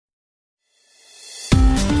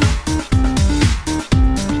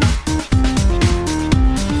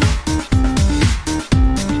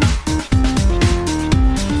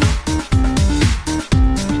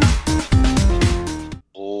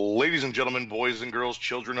boys and girls,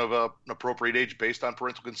 children of an appropriate age based on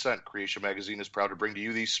parental consent, Creation Magazine is proud to bring to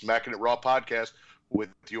you the Smackin' It Raw podcast with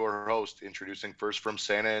your host. Introducing first from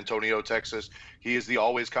San Antonio, Texas. He is the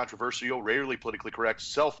always controversial, rarely politically correct,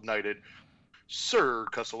 self-knighted Sir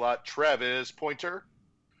Cuss-a-Lot, Travis Pointer.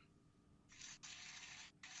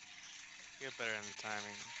 Get better in the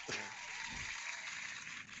timing.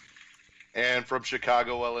 Yeah. And from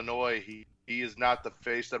Chicago, Illinois, he is not the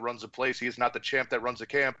face that runs the place. He is not the champ that runs the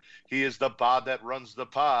camp. He is the bod that runs the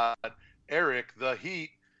pod. Eric the Heat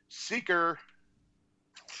Siekr.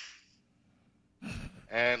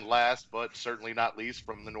 And last, but certainly not least,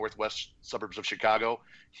 from the northwest suburbs of Chicago,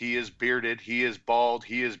 he is bearded, he is bald,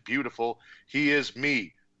 he is beautiful. He is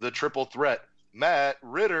me, the triple threat, Matt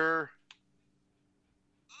Ritter.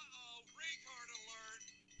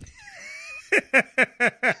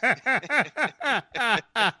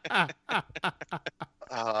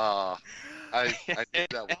 I knew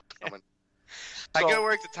that was coming. I gotta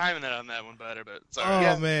work the timing on that one better, but sorry. Oh,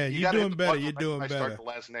 Yeah, man, you're doing better. You're doing I better. start the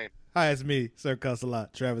last name. Hi, it's me, Sir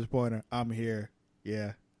Cuss-a-Lot, Travis Pointer. I'm here.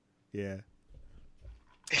 Yeah.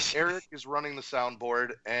 Eric is running the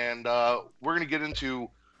soundboard, and we're going to get into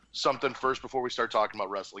something first before we start talking about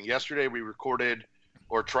wrestling. Yesterday, we recorded,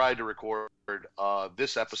 or tried to record,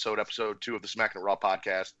 this episode 2 of the Smackin' It Raw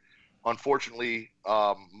podcast. Unfortunately,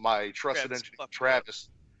 my trusted engineer, Travis,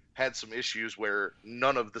 had some issues where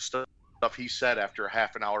none of the stuff he said after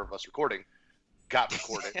half an hour of us recording got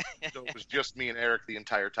recorded. So it was just me and Eric the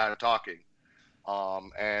entire time talking.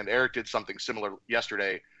 And Eric did something similar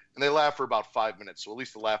yesterday, and they laughed for about 5 minutes. So at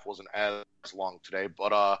least the laugh wasn't as long today.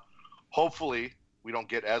 But hopefully we don't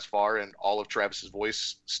get as far, and all of Travis's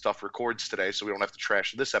voice stuff records today, so we don't have to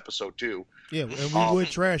trash this episode too. Yeah, and we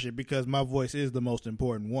would trash it because my voice is the most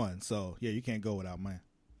important one. So, yeah, you can't go without mine.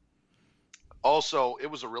 Also, it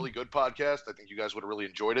was a really good podcast. I think you guys would have really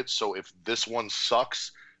enjoyed it. So if this one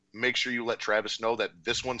sucks, make sure you let Travis know that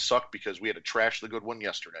this one sucked because we had to trash the good one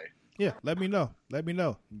yesterday. Yeah, let me know.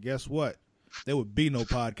 Guess what? There would be no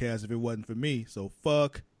podcast if it wasn't for me. So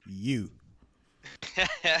fuck you.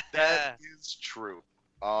 That is true.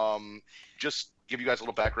 Just give you guys a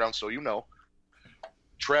little background so you know.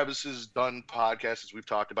 Travis has done podcasts, as we've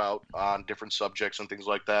talked about, on different subjects and things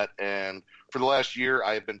like that. And for the last year,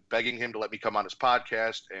 I have been begging him to let me come on his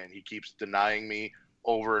podcast, and he keeps denying me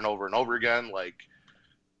over and over and over again. Like,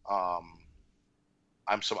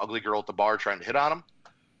 I'm some ugly girl at the bar trying to hit on him.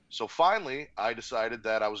 So finally, I decided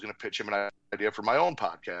that I was going to pitch him an idea for my own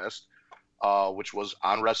podcast, which was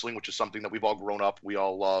on wrestling, which is something that we've all grown up. We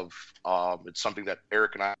all love. It's something that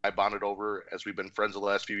Eric and I bonded over as we've been friends the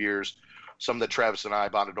last few years. Some that Travis and I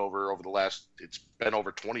bonded over the last, it's been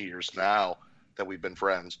over 20 years now that we've been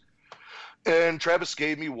friends. And Travis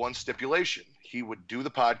gave me one stipulation. He would do the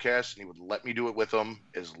podcast and he would let me do it with him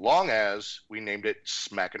as long as we named it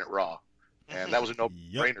Smackin' It Raw. And that was a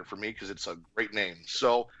no-brainer for me because it's a great name.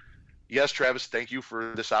 So, yes, Travis, thank you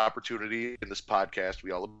for this opportunity in this podcast. We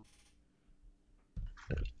all.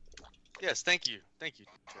 Yes, thank you. Thank you,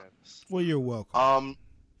 Travis. Well, you're welcome.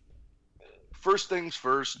 First things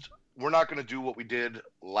first. We're not going to do what we did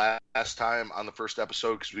last time on the first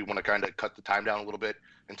episode because we want to kind of cut the time down a little bit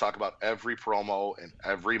and talk about every promo and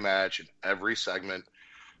every match and every segment.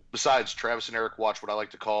 Besides, Travis and Eric watch what I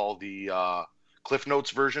like to call the Cliff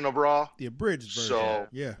Notes version of Raw. The abridged version. So,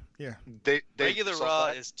 yeah. Regular Raw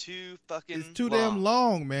is too fucking It's too damn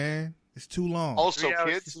long, man. It's too long. Also,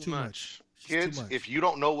 kids, it's too much. Kids, if you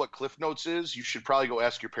don't know what Cliff Notes is, you should probably go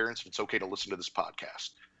ask your parents if it's okay to listen to this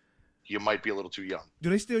podcast. You might be a little too young. Do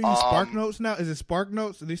they still use Spark Notes now? Is it Spark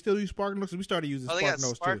Notes? Do they still use Spark Notes? We started using Spark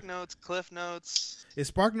Notes Spark too. Notes, Cliff Notes. Is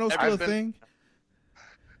Spark Notes still a thing?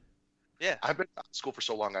 Yeah. I've been out of school for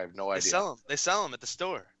so long, I have no idea. They sell them at the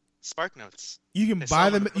store. Spark Notes. You can buy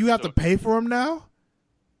them. You have to pay for them now?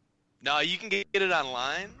 No, you can get it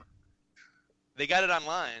online. They got it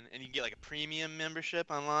online, and you can get like a premium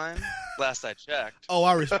membership online. Last I checked. Oh,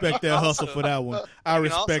 I respect that hustle for that one. I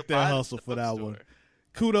respect that hustle for that one.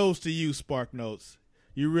 Kudos to you, Spark Notes.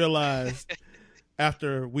 You realized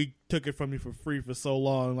after we took it from you for free for so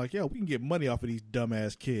long, like, we can get money off of these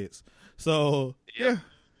dumbass kids. So, yeah.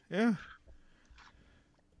 Today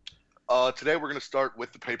we're going to start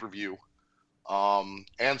with the pay-per-view. And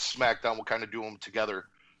SmackDown. We'll kind of do them together.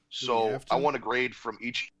 So I want a grade from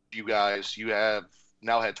each of you guys. You have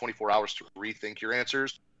now had 24 hours to rethink your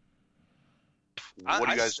answers. What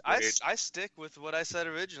do you guys grade? I stick with what I said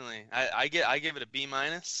originally. I give it a B-.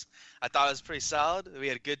 I thought it was pretty solid. We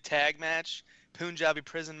had a good tag match. Punjabi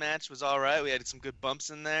prison match was all right. We had some good bumps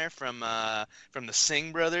in there from the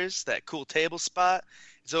Singh brothers. That cool table spot.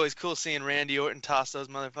 It's always cool seeing Randy Orton toss those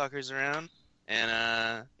motherfuckers around.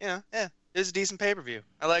 And It was a decent pay-per-view.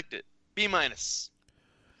 I liked it. B-.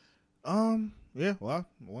 Yeah, well,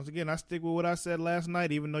 once again, I stick with what I said last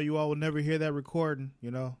night, even though you all would never hear that recording. You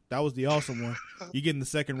know, that was the awesome one. You're getting the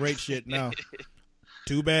second-rate shit now.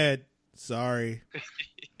 Too bad. Sorry.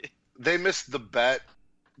 They missed the bet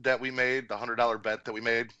that we made, the $100 bet that we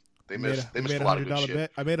made. They missed a lot of good shit.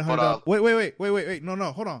 Bet. I made $100. Wait. No,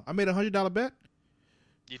 hold on. I made $100 bet?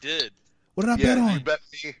 You did. What did I bet on? You bet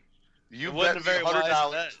me. You bet me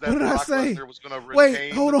 $100 that what did I say? Lesnar was going to retain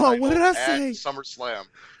Wait, hold on. What did I at say? SummerSlam.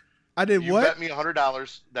 I did you what? You bet me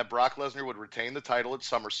 $100 that Brock Lesnar would retain the title at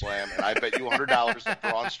SummerSlam, and I bet you $100 that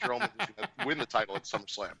Braun Strowman was going to win the title at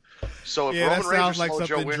SummerSlam. So if Roman that sounds Reigns like or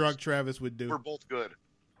something Joe drunk Travis would do. We're both good.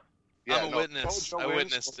 I'm a witness. I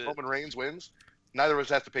witnessed it. Roman Reigns wins. Neither of us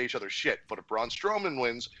have to pay each other shit. But if Braun Strowman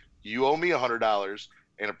wins, you owe me $100,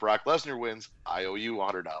 and if Brock Lesnar wins, I owe you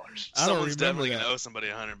 $100. Someone's definitely going to owe somebody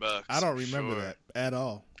 $100. I don't remember that at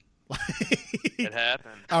all. It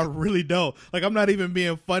happened. I really don't. Like, I'm not even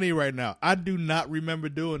being funny right now. I do not remember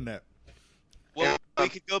doing that. Well, we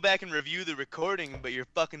could go back and review the recording, but your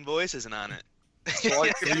fucking voice isn't on it. So all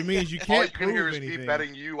it means you can't all you can hear is anything. me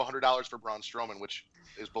betting you $100 for Braun Strowman, which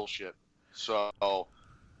is bullshit. So,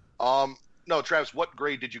 no, Travis, what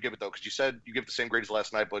grade did you give it, though? Because you said you give it the same grade as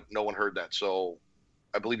last night, but no one heard that. So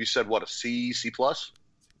I believe you said, what, a C, C+?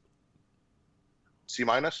 C-?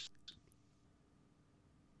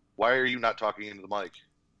 Why are you not talking into the mic?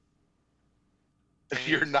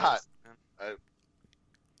 You're not. I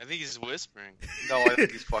think he's whispering. No, I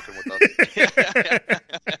think he's fucking with us.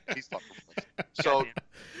 He's fucking with us. So,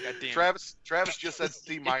 Travis just said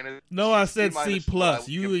C-. No, I said C+.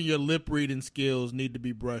 You and your lip reading skills need to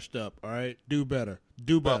be brushed up. All right, do better.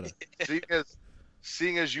 Do better. Well,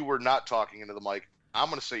 seeing as you were not talking into the mic, I'm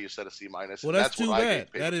going to say you said a C-. Well, that's too bad.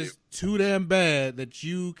 That is too damn bad that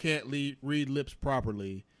you can't read lips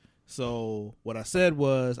properly. So what I said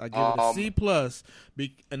was I give it a C+,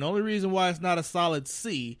 and the only reason why it's not a solid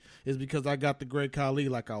C is because I got the Great Khali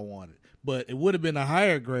like I wanted. But it would have been a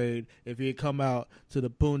higher grade if he had come out to the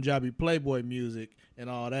Punjabi Playboy music and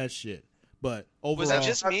all that shit. But overall, was that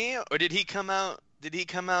just me, or did he come out? Did he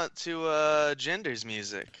come out to Gender's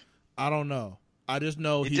music? I don't know. I just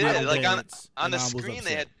know he did. Like dance, on the screen,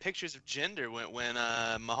 they had pictures of Gender when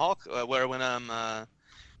Mahal, the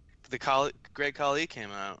Great Khali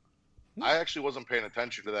came out. I actually wasn't paying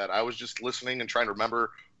attention to that. I was just listening and trying to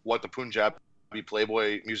remember what the Punjabi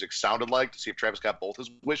Playboy music sounded like to see if Travis got both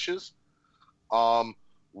his wishes. One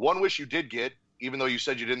wish you did get, even though you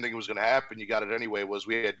said you didn't think it was going to happen, you got it anyway, was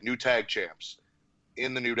we had new tag champs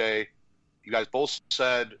in the New Day. You guys both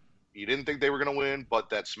said you didn't think they were going to win, but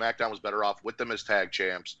that SmackDown was better off with them as tag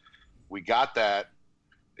champs. We got that.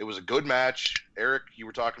 It was a good match. Eric, you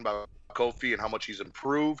were talking about Kofi and how much he's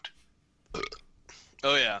improved.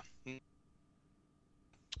 Oh, yeah.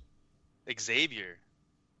 Xavier.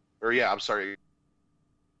 I'm sorry.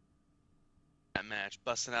 That match,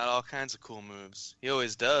 busting out all kinds of cool moves. He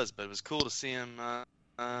always does, but it was cool to see him,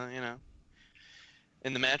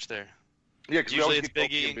 in the match there. Yeah, because usually it's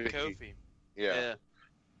Big E and Kofi. Yeah.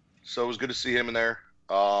 So it was good to see him in there.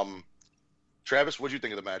 Travis, what did you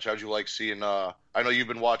think of the match? How'd you like seeing? I know you've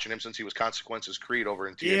been watching him since he was Consequences Creed over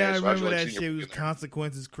in TNA. Yeah, I remember that shit. It was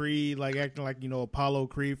Consequences Creed, like acting like Apollo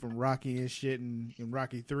Creed from Rocky and shit, in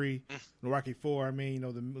Rocky 3, Rocky 4. I mean,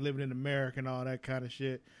 the living in America and all that kind of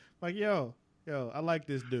shit. Like, yo, I like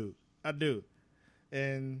this dude. I do,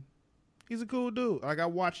 and he's a cool dude. Like, I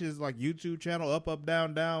watch his YouTube channel, Up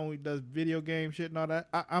Down Down. He does video game shit and all that.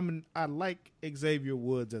 I like Xavier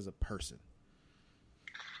Woods as a person.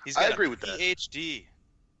 I agree with that. PhD.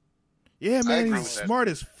 Yeah, man, he's smart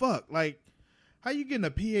as fuck. Like, how you getting a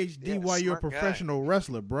PhD while you're a professional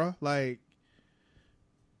wrestler, bro? Like,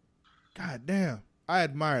 god damn, I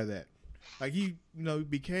admire that. Like, he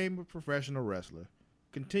became a professional wrestler,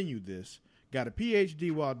 continued this, got a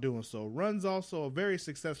PhD while doing so, runs also a very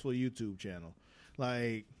successful YouTube channel.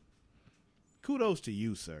 Like, kudos to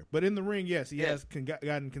you, sir. But in the ring, yes, he has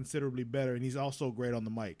gotten considerably better, and he's also great on the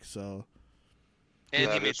mic, so... And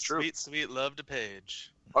he made sweet love to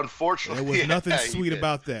Paige. Unfortunately, there was nothing sweet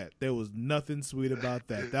about that. There was nothing sweet about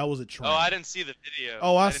that. That was a trend. Oh, I didn't see the video.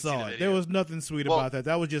 Oh, I saw it. There was nothing sweet about that.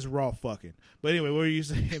 That was just raw fucking. But anyway, what were you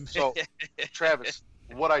saying? So, Travis,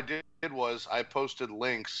 what I did was I posted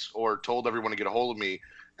links or told everyone to get a hold of me,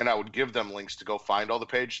 and I would give them links to go find all the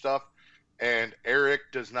Paige stuff. And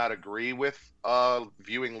Eric does not agree with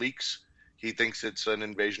viewing leaks. He thinks it's an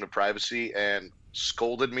invasion of privacy and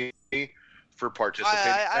scolded me for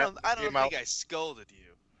participating. I don't think I scolded you.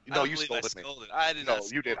 No, you scolded me. I didn't. No,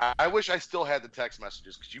 you did. I wish I still had the text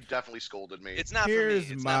messages because you definitely scolded me. It's not Here's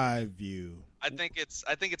for me. my view. I think it's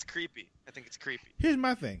creepy. Here's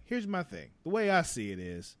my thing. The way I see it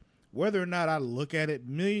is, whether or not I look at it,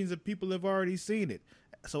 millions of people have already seen it.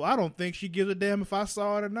 So I don't think she gives a damn if I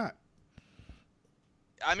saw it or not.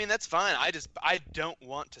 I mean, that's fine. I don't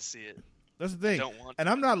want to see it. That's the thing. I don't want and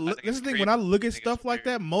I'm not. That's the thing. When I look at stuff like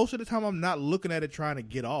weird. that, most of the time I'm not looking at it trying to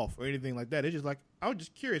get off or anything like that. It's just like I'm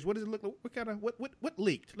just curious. What does it look like? What kind of what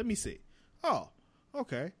leaked? Let me see. Oh,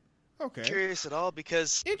 okay. Curious at all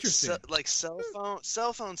because interesting. Like cell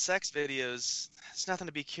phone sex videos, there's nothing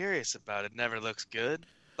to be curious about. It never looks good.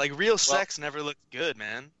 Like real sex never looks good,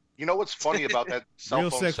 man. You know what's funny about that cell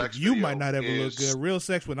phone sex sex you video might not ever look good. Real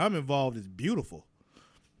sex when I'm involved is beautiful.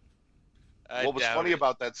 What was funny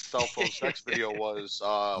about that cell phone sex video was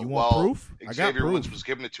you want proof? I got Xavier proof. Woods was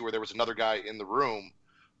giving it to her. There was another guy in the room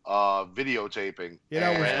videotaping.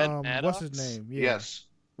 Yeah, that was what's his name? Yeah. Yes.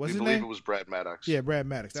 What's his name? I believe it was Brad Maddox. Yeah, Brad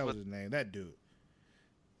Maddox. That was his name. That dude.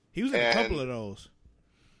 He was in a couple of those.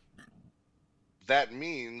 That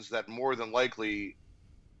means that more than likely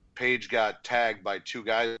Paige got tagged by two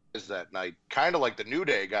guys that night, kind of like the New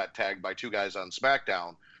Day got tagged by two guys on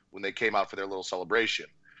SmackDown when they came out for their little celebration.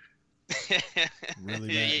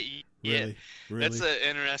 Really? Yeah. Really? That's an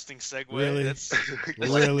interesting segue. Really? That's,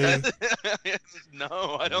 really?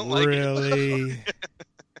 No, I don't like it.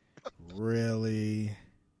 Really?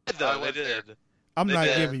 They did. I'm not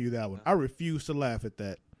giving you that one. I refuse to laugh at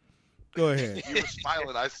that. Go ahead. You were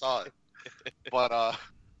smiling. I saw it. But,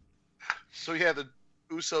 so yeah, the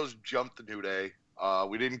Usos jumped the New Day.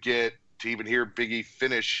 We didn't get to even hear Big E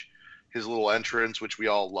finish his little entrance, which we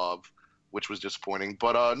all love, which was disappointing.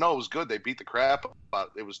 But, no, it was good. They beat the crap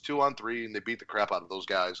out. It was 2-on-3, and they beat the crap out of those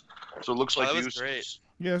guys. So it looks like the was Usos. Great.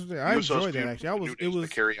 Yes, I enjoyed that, actually. It was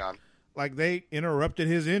carry on. Like they interrupted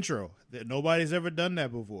his intro. That nobody's ever done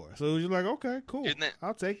that before. So it was just like, okay, cool.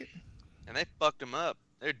 I'll take it. And they fucked him up.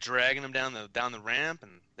 They're dragging him down the ramp,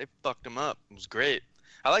 and they fucked him up. It was great.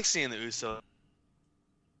 I like seeing the Usos.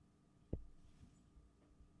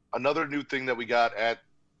 Another new thing that we got at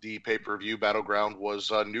the pay-per-view Battleground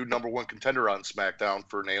was a new number one contender on SmackDown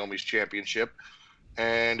for Naomi's championship.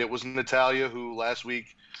 And it was Natalya, who last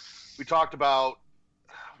week we talked about.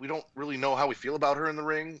 We don't really know how we feel about her in the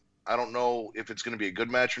ring. I don't know if it's going to be a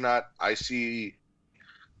good match or not. I see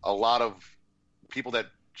a lot of people that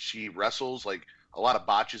she wrestles, like a lot of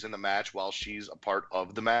botches in the match while she's a part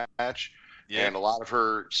of the match. Yeah. And a lot of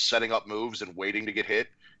her setting up moves and waiting to get hit.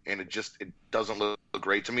 And it doesn't look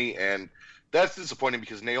great to me. And that's disappointing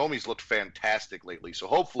because Naomi's looked fantastic lately. So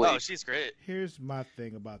hopefully. Oh, she's great. Here's my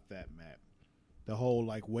thing about that, Matt. The whole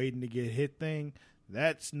like waiting to get hit thing.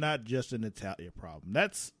 That's not just an Natalya problem.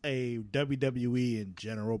 That's a WWE in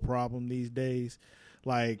general problem these days.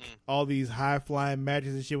 Like all these high flying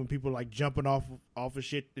matches and shit when people are like jumping off of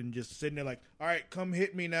shit and just sitting there like, all right, come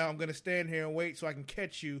hit me now. I'm going to stand here and wait so I can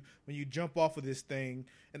catch you when you jump off of this thing.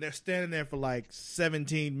 And they're standing there for like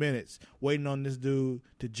 17 minutes waiting on this dude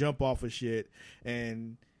to jump off of shit.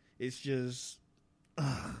 And it's just...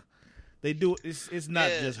 They do. It's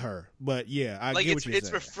not just her, but yeah, I get what you're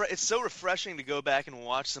saying. It's so refreshing to go back and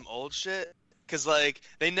watch some old shit because like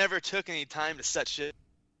they never took any time to set shit.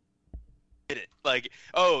 Like,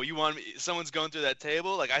 oh, you want me? Someone's going through that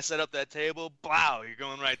table. Like I set up that table. Wow, you're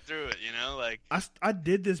going right through it. You know, like I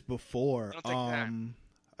did this before. I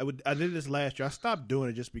did this last year. I stopped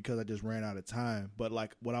doing it just because I just ran out of time. But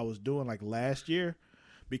like what I was doing like last year,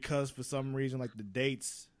 because for some reason like the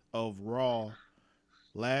dates of Raw.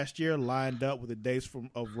 Last year lined up with the dates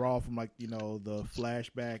of Raw from like the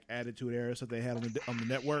flashback Attitude Era stuff they had on the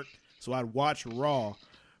network. So I'd watch Raw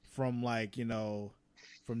from like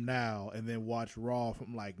from now and then watch Raw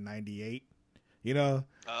from like '98, and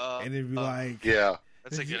it'd be like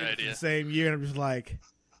that's a good idea. The same year, and I'm just like,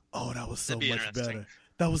 oh, that was so much better.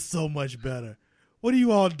 That was so much better. What are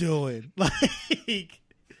you all doing?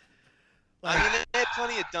 I mean, they had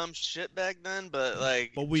plenty of dumb shit back then, but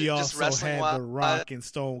like, but we just also had The Rock and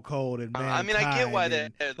Stone Cold and Mankind. I mean, I get why they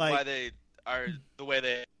are the way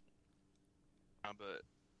they are, but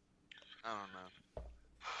I don't know.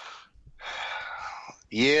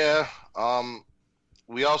 Yeah,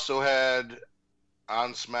 we also had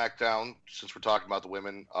on SmackDown, since we're talking about the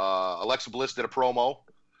women, Alexa Bliss did a promo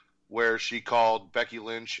where she called Becky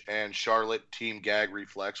Lynch and Charlotte Team Gag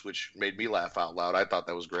Reflex, which made me laugh out loud. I thought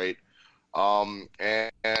that was great. And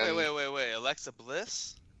wait, Alexa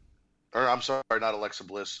Bliss? Or I'm sorry, not Alexa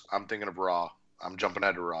Bliss. I'm thinking of Raw. I'm jumping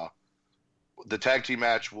ahead to Raw. The tag team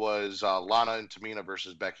match was Lana and Tamina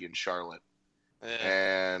versus Becky and Charlotte.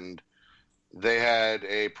 Yeah. And they had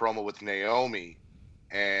a promo with Naomi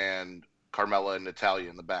and Carmella and Natalya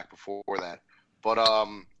in the back before that. But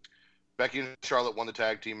Becky and Charlotte won the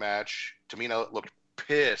tag team match. Tamina looked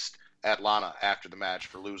pissed at Lana after the match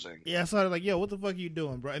for losing. Yeah, I saw her like, yo, what the fuck are you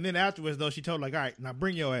doing, bro? And then afterwards, though, she told her, like, all right, now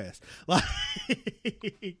bring your ass. Like,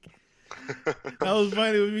 that was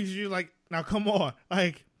funny with me. She was like, now come on.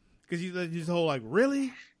 Like, because you just whole like,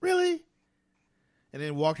 really? Really? And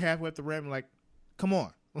then walked halfway up the ramp and like, come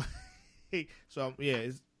on. So, yeah,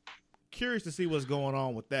 it's curious to see what's going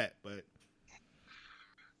on with that. But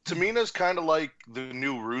Tamina's kind of like the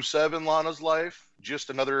new Rusev in Lana's life. Just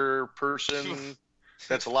another person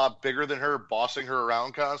that's a lot bigger than her, bossing her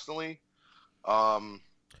around constantly. So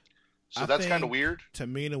that's kind of weird.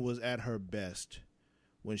 Tamina was at her best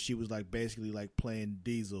when she was like basically like playing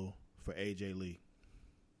Diesel for AJ Lee.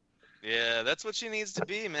 Yeah, that's what she needs to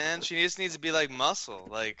be, man. She just needs to be like Muscle.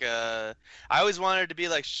 Like, I always wanted her to be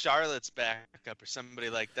like Charlotte's backup or somebody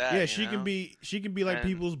like that. Yeah, she can be like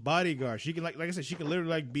people's bodyguard. She can like I said, she can literally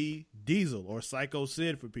like be Diesel or Psycho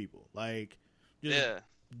Sid for people. Like, just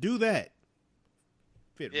do that.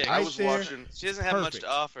 Fit yeah, right I was there. watching. She doesn't have much to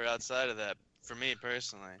offer outside of that, for me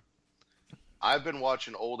personally. I've been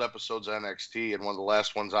watching old episodes of NXT, and one of the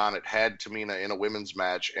last ones on it had Tamina in a women's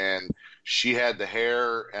match, and she had the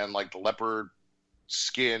hair and like the leopard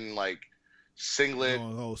skin, like singlet,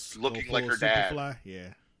 looking like her dad.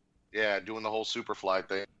 Superfly? Yeah, doing the whole Superfly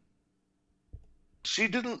thing. She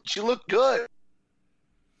looked good.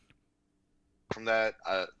 From that,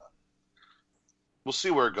 we'll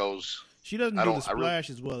see where it goes. She doesn't do the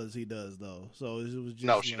splash as well as he does, though. So it was just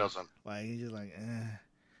no, she doesn't. Like he's just like,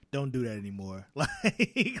 don't do that anymore.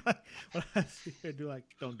 Like when I see her do, like,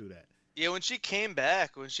 don't do that. Yeah, when she came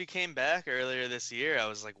back earlier this year, I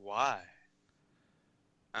was like, why?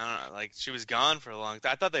 I don't know. Like, she was gone for a long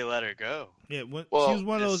time. I thought they let her go. Yeah, she was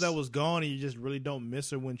one of those that was gone, and you just really don't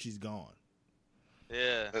miss her when she's gone.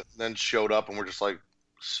 Yeah. Then showed up, and we're just like,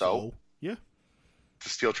 so? Yeah. To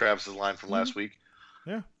steal Travis's line from last week.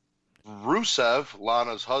 Yeah. Rusev,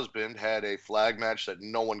 Lana's husband, had a flag match that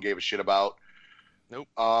no one gave a shit about. Nope.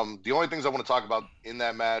 The only things I want to talk about in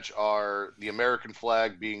that match are the American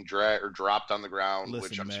flag being dropped on the ground,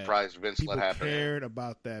 which I'm surprised Vince let happen. People cared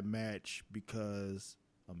about that match because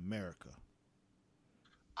America.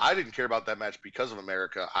 I didn't care about that match because of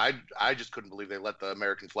America. I just couldn't believe they let the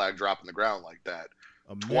American flag drop on the ground like that.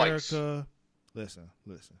 America, twice.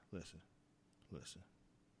 Listen.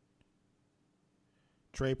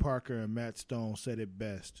 Trey Parker and Matt Stone said it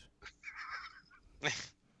best.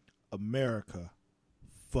 America,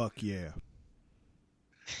 fuck yeah.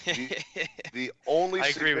 The only I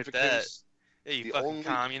agree with that. Yeah, you fucking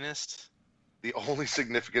communist. The only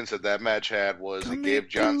significance that that match had was it gave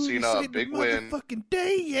John Cena a big win. Fucking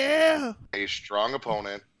day, yeah. A strong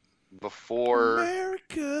opponent before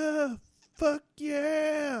America, fuck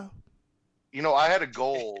yeah. You know, I had a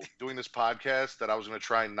goal doing this podcast that I was going to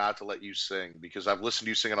try not to let you sing because I've listened to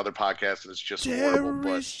you sing on other podcasts and it's just horrible.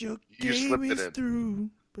 But you slipped it in. Through,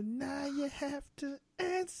 but now you have to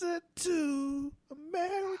answer to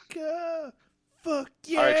America. Fuck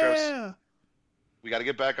yeah! All right, Travis. We got to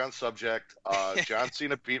get back on subject. John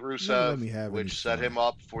Cena beat Rusev, which set him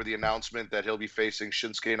up for the announcement that he'll be facing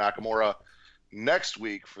Shinsuke Nakamura next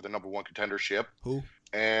week for the number one contendership. Who?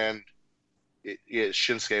 And it is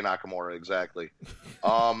Shinsuke Nakamura, exactly.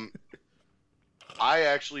 I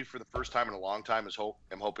actually, for the first time in a long time,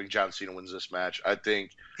 am hoping John Cena wins this match. I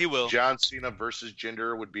think he will. John Cena versus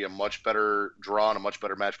Jinder would be a much better draw and a much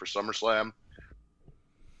better match for SummerSlam.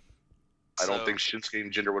 I don't think Shinsuke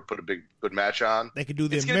and Jinder would put a good match on. They could do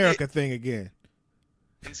the America thing again.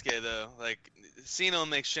 Shinsuke, though, like Cena will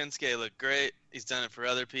make Shinsuke look great. He's done it for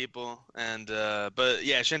other people, and but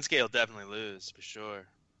yeah, Shinsuke will definitely lose for sure.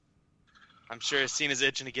 I'm sure Cena's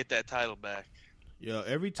itching to get that title back. Yo,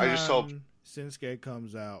 every time Shinsuke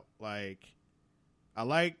comes out, like, I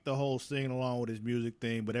like the whole singing along with his music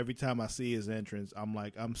thing, but every time I see his entrance, I'm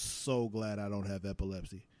like, I'm so glad I don't have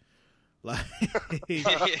epilepsy. Like,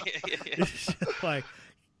 like,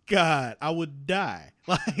 God, I would die.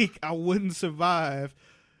 Like, I wouldn't survive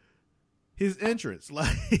his entrance.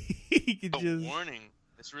 Like, he could just warning.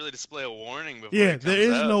 It's really display a warning before. Yeah, there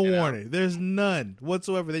is no warning. There's none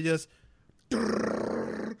whatsoever. They just.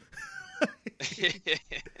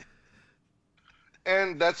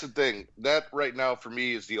 And that's the thing. That right now for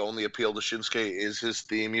me is the only appeal to Shinsuke is his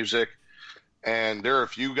theme music. And there are a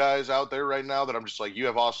few guys out there right now that I'm just like, you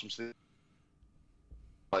have awesome theme.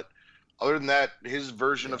 But other than that, his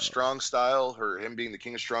version of strong style, or him being the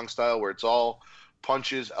king of strong style, where it's all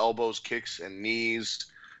punches, elbows, kicks, and knees,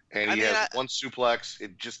 and he has one suplex,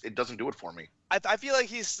 it doesn't do it for me. I feel like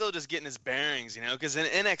he's still just getting his bearings, you know, because in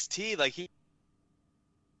NXT, like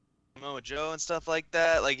Samoa Joe and stuff like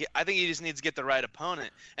that. Like, I think he just needs to get the right opponent.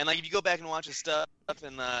 And like, if you go back and watch his stuff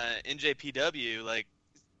in NJPW, like,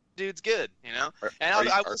 dude's good, you know. And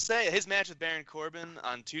I will say his match with Baron Corbin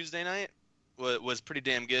on Tuesday night was pretty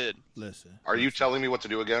damn good. Listen, are you telling me what to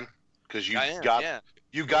do again? Because you got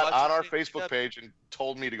on our Facebook page and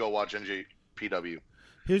told me to go watch NJPW.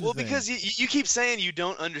 Well, because you keep saying you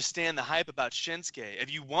don't understand the hype about Shinsuke.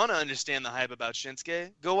 If you want to understand the hype about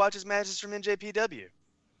Shinsuke, go watch his matches from NJPW.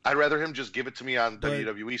 I'd rather him just give it to me on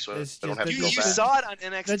WWE, so I don't have to go back. You saw it on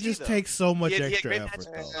NXT. That just takes so much extra effort,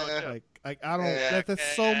 though. Like I don't.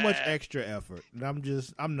 That's so much extra effort, and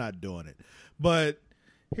I'm not doing it. But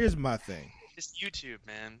here's my thing. Just YouTube,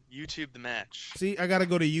 man. YouTube the match. See, I gotta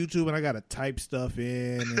go to YouTube and I gotta type stuff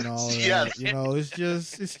in and all that. Yes. You know,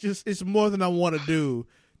 it's more than I want to do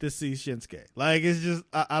to see Shinsuke. Like, it's just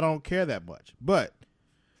I don't care that much. But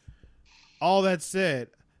all that said,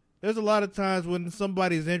 there's a lot of times when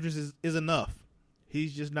somebody's interest is enough.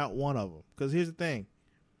 He's just not one of them. Because here's the thing,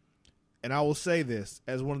 and I will say this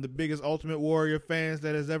as one of the biggest Ultimate Warrior fans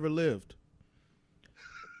that has ever lived.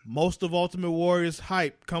 Most of Ultimate Warrior's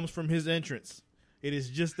hype comes from his entrance. It is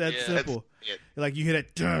just that simple. Like, you hear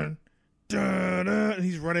that dun, dun, dun, and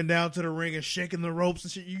he's running down to the ring and shaking the ropes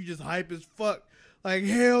and shit. You just hype as fuck. Like,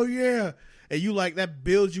 hell yeah. And you like, that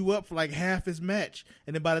builds you up for like half his match.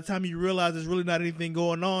 And then by the time you realize there's really not anything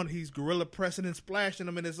going on, he's gorilla pressing and splashing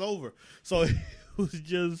them and it's over. So it was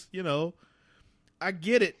just, you know, I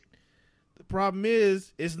get it. The problem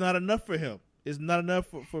is, it's not enough for him. It's not enough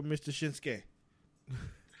for Mr. Shinsuke.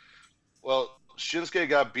 Well, Shinsuke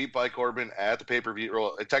got beat by Corbin at the pay-per-view.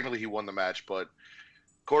 Well, technically, he won the match, but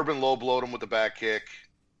Corbin low-blowed him with the back kick,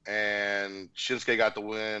 and Shinsuke got the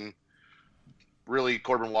win. Really,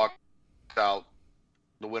 Corbin walked out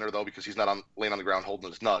the winner, though, because he's not laying on the ground holding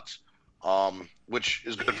his nuts, which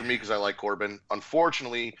is good for me because I like Corbin.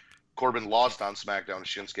 Unfortunately, Corbin lost on SmackDown to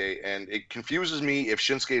Shinsuke, and it confuses me if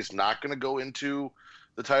Shinsuke is not going to go into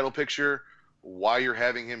the title picture, why you're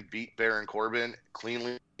having him beat Baron Corbin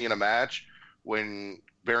cleanly in a match when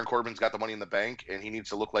Baron Corbin's got the Money in the Bank and he needs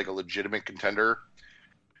to look like a legitimate contender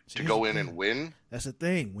to go in and win. That's the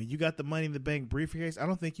thing. When you got the Money in the Bank briefcase, I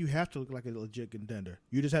don't think you have to look like a legit contender.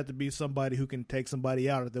 You just have to be somebody who can take somebody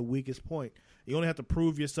out at their weakest point. You only have to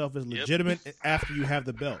prove yourself as legitimate after you have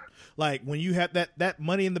the belt. Like, when you have that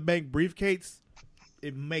Money in the Bank briefcase,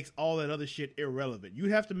 it makes all that other shit irrelevant. You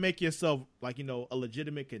have to make yourself, like, you know, a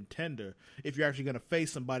legitimate contender if you're actually going to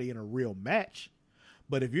face somebody in a real match.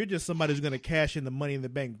 But if you're just somebody who's going to cash in the Money in the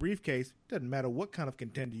Bank briefcase, it doesn't matter what kind of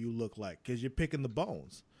contender you look like because you're picking the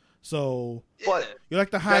bones. So you're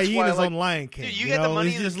like the hyenas on Lion King. Dude, you get the Money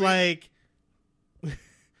it's in the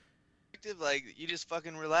just like you just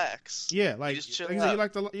fucking relax. Yeah, like you just chill you're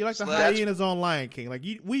like the hyenas on Lion King. Like,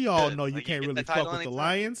 we all know you can't really fuck with the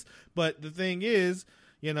lions, but the thing is,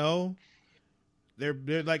 you know, they're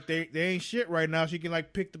like they ain't shit right now. So you can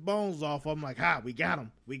like pick the bones off. I'm like, we got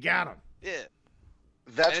him. Yeah.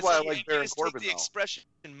 That's why I like Baron Corbin. Take the expression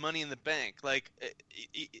 "money in the bank," like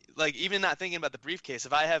even not thinking about the briefcase.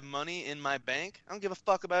 If I have money in my bank, I don't give a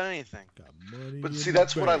fuck about anything. But see,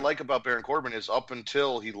 that's what I like about Baron Corbin is up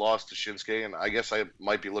until he lost to Shinsuke, and I guess I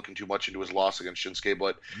might be looking too much into his loss against Shinsuke,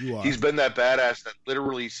 but he's been that badass that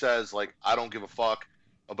literally says, like, I don't give a fuck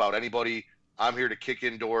about anybody. I'm here to kick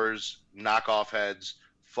in doors, knock off heads,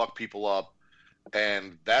 fuck people up.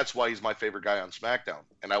 And that's why he's my favorite guy on SmackDown.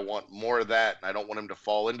 And I want more of that. And I don't want him to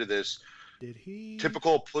fall into this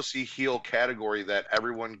typical pussy heel category that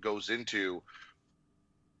everyone goes into,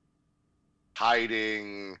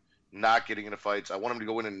 hiding, not getting into fights. I want him to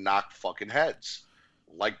go in and knock fucking heads,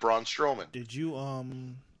 like Braun Strowman. Did he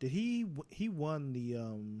won the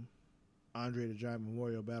Andre the Giant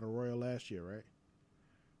Memorial Battle Royal last year, right?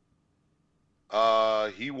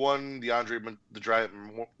 He won the Andre the Giant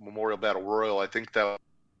Memorial Battle Royal. I think that,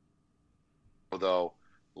 though,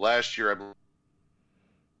 last year, I believe.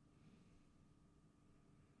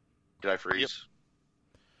 Did I freeze?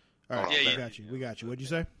 Yep. All right, we got you. What'd you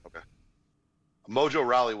say? Okay. Mojo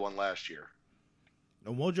Rawley won last year.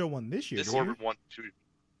 No, Mojo won this year. Corbin won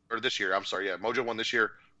this year. I'm sorry. Yeah, Mojo won this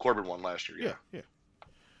year. Corbin won last year. Yeah.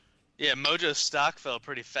 Yeah, Mojo's stock fell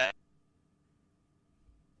pretty fast.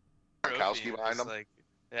 Kowski behind him. Like,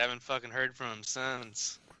 they haven't fucking heard from him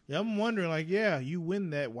since. Yeah, I'm wondering, like, you win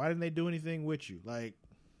that. Why didn't they do anything with you? Like,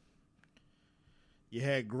 you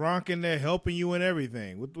had Gronk in there helping you and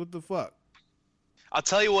everything. What the fuck? I'll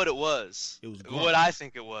tell you what it was. It was Gronk. What I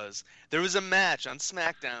think it was. There was a match on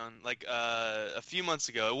SmackDown like a few months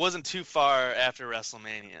ago. It wasn't too far after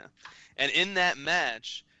WrestleMania. And in that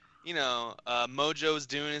match, Mojo was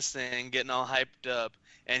doing his thing, getting all hyped up,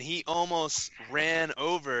 and he almost ran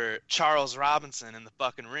over Charles Robinson in the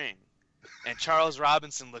fucking ring. And Charles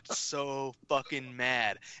Robinson looked so fucking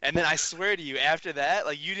mad. And then I swear to you, after that,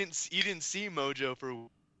 like you didn't see Mojo for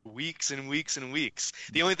weeks and weeks and weeks.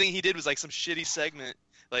 The only thing he did was like some shitty segment,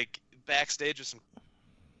 like backstage or some.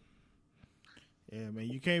 Yeah, man,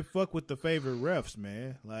 you can't fuck with the favorite refs,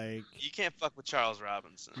 man. Like you can't fuck with Charles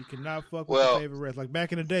Robinson. You cannot fuck with the favorite refs. Like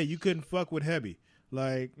back in the day, you couldn't fuck with Hebby.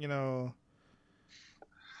 Like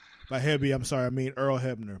by Hebby, I'm sorry, I mean Earl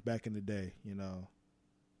Hebner. Back in the day,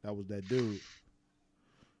 that was that dude.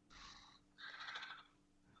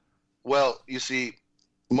 Well, you see,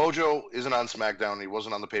 Mojo isn't on SmackDown. He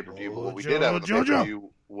wasn't on the pay-per-view. But what we did have on the pay-per-view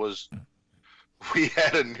was we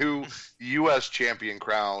had a new U.S. champion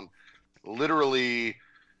crown literally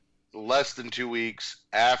less than 2 weeks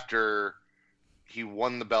after he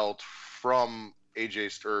won the belt from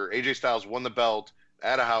AJ Styles won the belt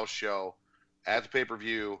at a house show at the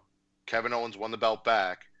pay-per-view. Kevin Owens won the belt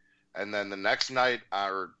back. And then the next night,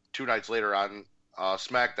 or 2 nights later on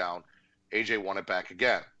SmackDown, AJ won it back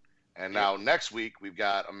again. And now next week, we've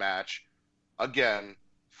got a match again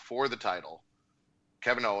for the title.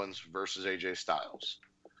 Kevin Owens versus AJ Styles.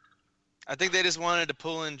 I think they just wanted to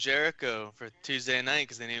pull in Jericho for Tuesday night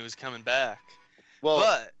because they knew he was coming back. Well,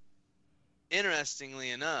 but,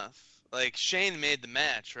 interestingly enough, like Shane made the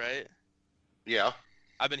match, right? Yeah.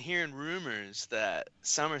 I've been hearing rumors that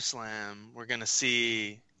SummerSlam we're going to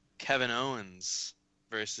see Kevin Owens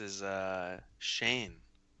versus Shane.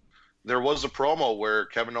 There was a promo where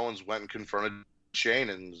Kevin Owens went and confronted Shane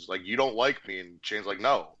and was like, "You don't like me," and Shane's like,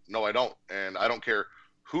 "No, I don't, and I don't care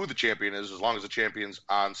who the champion is as long as the champion's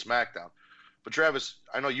on SmackDown." But Travis,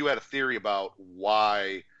 I know you had a theory about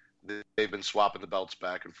why they've been swapping the belts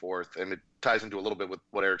back and forth, and it ties into a little bit with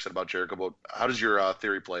what Eric said about Jericho. But how does your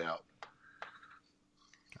theory play out?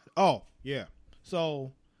 Oh, yeah.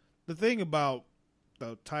 So the thing about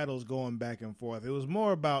the titles going back and forth, it was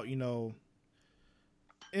more about, in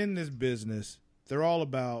this business, they're all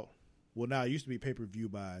about, well, now it used to be pay-per-view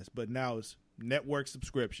buys, but now it's network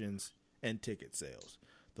subscriptions and ticket sales.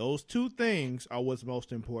 Those two things are what's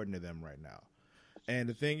most important to them right now. And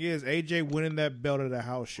the thing is, AJ winning that belt at a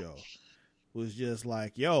house show was just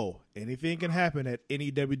like, yo, anything can happen at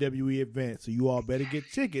any WWE event, so you all better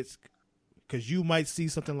get tickets because you might see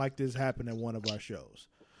something like this happen at one of our shows.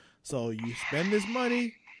 So you spend this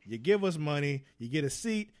money, you give us money, you get a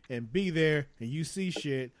seat and be there, and you see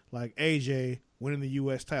shit like AJ winning the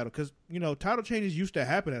U.S. title. Because, title changes used to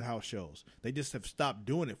happen at house shows. They just have stopped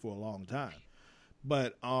doing it for a long time.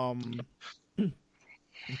 But the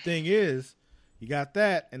thing is, you got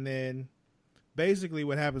that, and then basically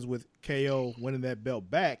what happens with KO winning that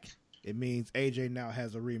belt back, it means AJ now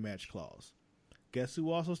has a rematch clause. Guess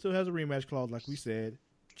who also still has a rematch clause, like we said?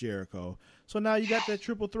 Jericho. So now you got that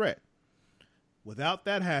triple threat. Without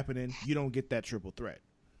that happening, you don't get that triple threat.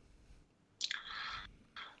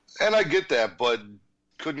 And I get that, but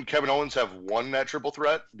couldn't Kevin Owens have won that triple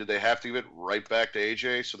threat? Did they have to give it right back to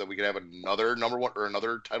AJ so that we could have another number one or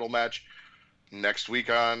another title match next week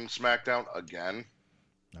on SmackDown again?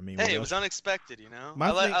 I mean, hey, it was unexpected,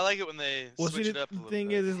 I like it when they switch it up a little bit. The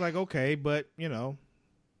thing is, it's like, okay, but,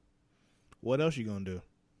 what else you going to do?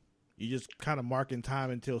 You just kind of marking time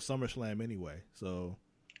until SummerSlam anyway, so.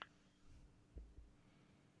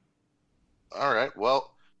 All right,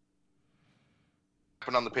 well,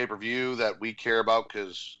 on the pay-per-view that we care about,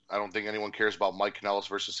 because I don't think anyone cares about Mike Kanellis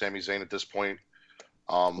versus Sami Zayn at this point.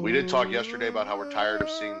 We did talk yesterday about how we're tired of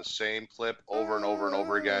seeing the same clip over and over and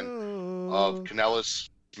over again of Kanellis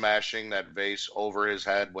smashing that vase over his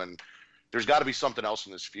head when there's got to be something else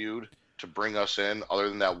in this feud to bring us in other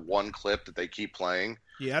than that one clip that they keep playing.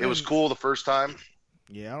 Yeah, it was cool the first time.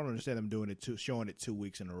 Yeah, I don't understand them doing it showing it 2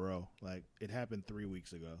 weeks in a row. Like, it happened 3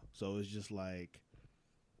 weeks ago. So it's just like,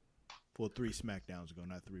 3 SmackDowns ago,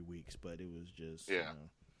 not 3 weeks, but it was just, Yeah,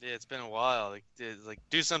 it's been a while. Like,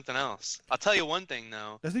 do something else. I'll tell you one thing,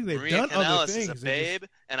 though. I think they've Maria done Kanellis other things. is a babe,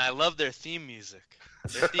 and I love their theme music.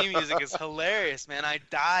 Their theme music is hilarious, man. I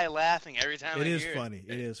die laughing every time I hear it. It is funny.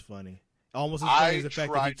 It is funny. Almost as funny as the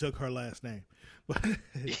fact that he took her last name. All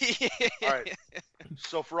right.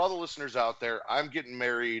 So for all the listeners out there, I'm getting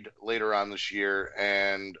married later on this year,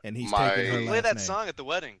 and he's taking her last Play that name. song at the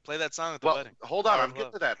wedding. Play that song at the wedding. Hold on, I'm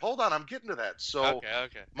getting to that. So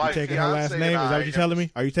okay. You taking her last name? Is that what you're telling me?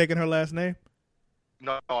 Are you taking her last name?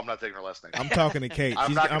 No, I'm not taking her last name. I'm talking to Kate.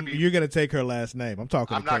 You're going to take her last name. I'm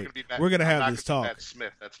talking to Kate. We're going to have this talk. Matt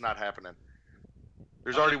Smith. That's not happening.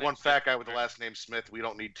 There's already one fat guy with the last name Smith. We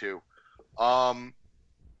don't need two.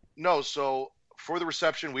 No, so for the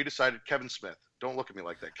reception, we decided Kevin Smith. Don't look at me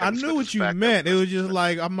like that. I knew what you meant. It was just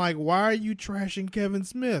like, I'm like, why are you trashing Kevin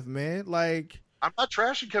Smith, man? Like, I'm not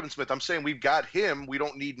trashing Kevin Smith. I'm saying we've got him. We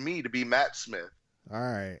don't need me to be Matt Smith. All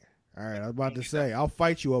right. I was about to say, I'll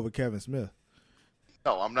fight you over Kevin Smith.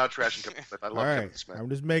 No, I'm not trashing Kevin Smith. I love Kevin Smith. I'm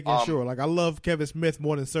just making sure. Like, I love Kevin Smith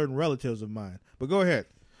more than certain relatives of mine. But go ahead.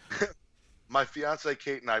 My fiance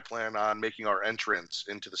Kate and I plan on making our entrance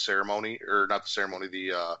into the ceremony, or not the ceremony,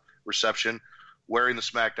 the reception, wearing the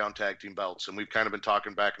SmackDown Tag Team belts. And we've kind of been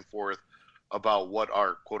talking back and forth about what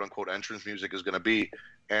our quote-unquote entrance music is going to be.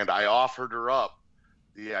 And I offered her up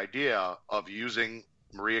the idea of using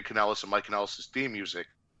Maria Kanellis and Mike Kanellis' theme music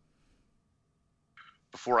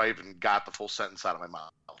before I even got the full sentence out of my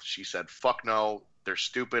mouth. She said, fuck no, they're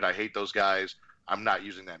stupid, I hate those guys, I'm not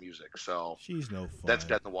using that music. So she's no fun. That's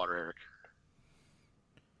dead in the water, Eric.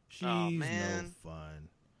 She's no fun.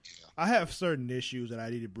 I have certain issues that I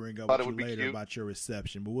need to bring up with you later about your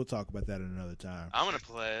reception, but we'll talk about that another time. I'm going to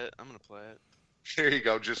play it. There you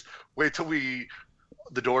go. Just wait till the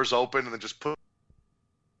doors open and then just put...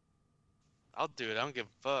 I'll do it. I don't give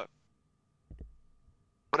a fuck.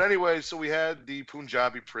 But anyway, so we had the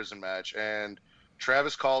Punjabi prison match, and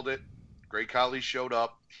Travis called it. Great Khali showed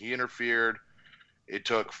up. He interfered. It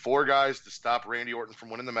took 4 guys to stop Randy Orton from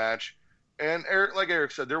winning the match. And Eric, like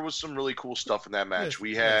Eric said, there was some really cool stuff in that match.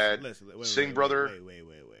 We had Singh brother. Wait.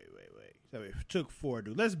 So it took 4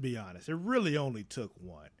 dudes. Let's be honest. It really only took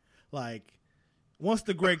 1. Like, once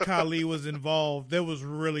the Great Khali was involved, there was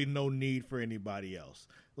really no need for anybody else.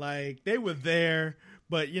 Like, they were there,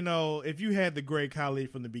 but, you know, if you had the Great Khali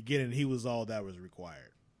from the beginning, he was all that was required.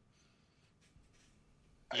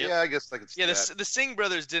 Yep. Yeah, I guess I could see that. The Singh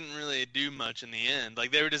brothers didn't really do much in the end.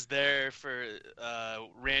 Like, they were just there for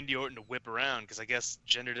Randy Orton to whip around because I guess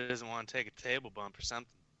Jinder doesn't want to take a table bump or something.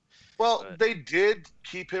 Well, they did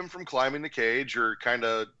keep him from climbing the cage or kind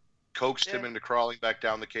of coaxed him into crawling back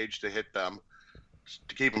down the cage to hit them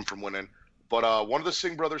to keep him from winning. But one of the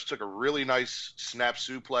Singh brothers took a really nice snap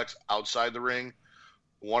suplex outside the ring.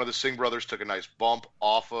 One of the Singh brothers took a nice bump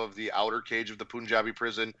off of the outer cage of the Punjabi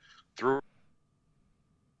prison.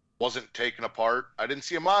 Wasn't taken apart. I didn't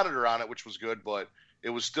see a monitor on it, which was good, but it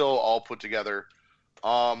was still all put together.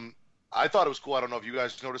 I thought it was cool. I don't know if you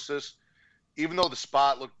guys noticed this. Even though the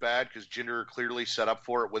spot looked bad because Jinder clearly set up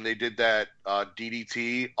for it, when they did that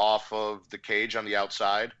DDT off of the cage on the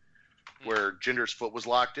outside where Jinder's foot was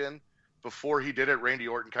locked in, before he did it, Randy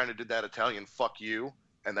Orton kind of did that Italian fuck you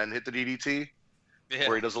and then hit the DDT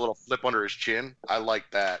where he does a little flip under his chin. I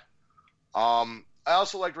like that. I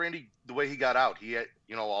also liked Randy, the way he got out. He had,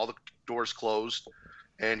 all the doors closed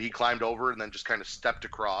and he climbed over and then just kind of stepped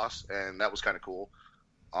across, and that was kind of cool.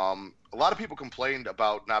 A lot of people complained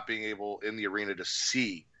about not being able in the arena to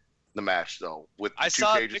see the match, though. With the two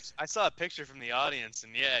cages. I saw a picture from the audience,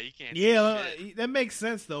 and you can't. Yeah, see shit. That makes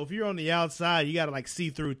sense though. If you're on the outside, you got to see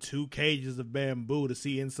through 2 cages of bamboo to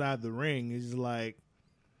see inside the ring. It's like,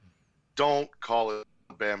 don't call it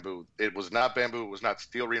bamboo. It was not bamboo. It was not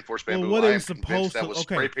steel reinforced bamboo. Well, what is supposed to? That was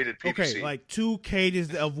spray painted PVC. Okay, like 2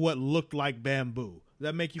 cages of what looked like bamboo. Does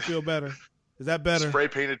that make you feel better? Is that better? Spray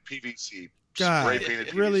painted PVC. God, spray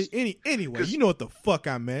painted really? PVC. Anyway, you know what the fuck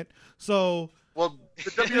I meant. So, well,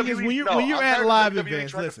 the WWE, when you're at live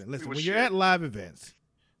events, listen. When you're at live events,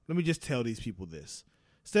 let me just tell these people this: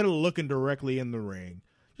 instead of looking directly in the ring,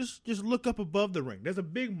 just look up above the ring. There's a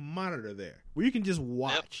big monitor there where you can just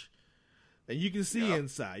watch. And you can see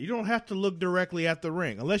inside. You don't have to look directly at the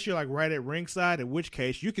ring. Unless you're right at ringside, in which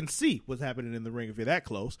case you can see what's happening in the ring if you're that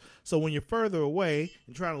close. So when you're further away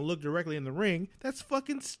and trying to look directly in the ring, that's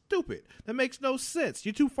fucking stupid. That makes no sense.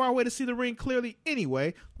 You're too far away to see the ring clearly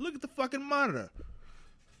anyway. Look at the fucking monitor.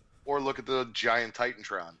 Or look at the giant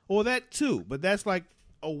Titantron. Or that too. But that's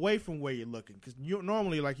away from where you're looking. Because you're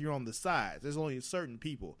normally you're on the sides. There's only certain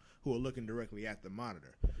people who are looking directly at the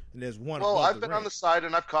monitor. And there's one. Well, I've been on the side,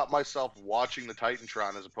 and I've caught myself watching the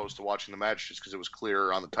Titantron as opposed to watching the match just because it was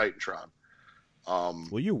clearer on the Titantron.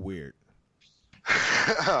 Well, you're weird.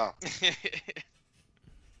 I'm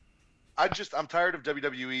tired of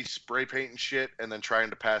WWE spray painting shit and then trying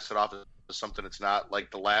to pass it off as something it's not.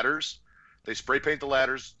 Like the ladders, they spray paint the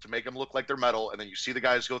ladders to make them look like they're metal, and then you see the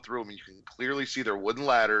guys go through them, and you can clearly see they're wooden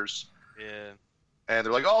ladders. Yeah. And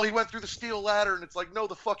they're like, oh, he went through the steel ladder. And it's like, no,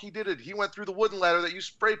 the fuck he didn't. He went through the wooden ladder that you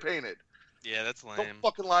spray painted. Yeah, that's lame. Don't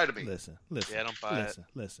fucking lie to me. Listen. Yeah, don't buy it.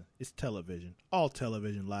 Listen. It's television. All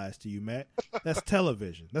television lies to you, Matt. That's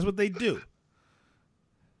television. That's what they do.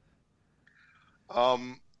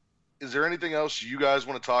 Is there anything else you guys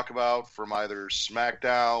want to talk about from either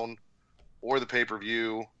SmackDown or the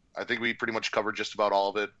pay-per-view? I think we pretty much covered just about all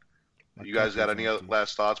of it. You guys got any other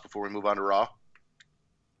last thoughts before we move on to Raw?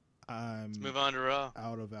 I'm Let's move on to Raw.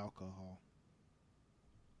 out of alcohol.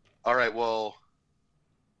 All right, well,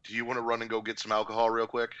 do you want to run and go get some alcohol real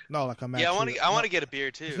quick? No, like I'm Yeah, actually, I want to get a beer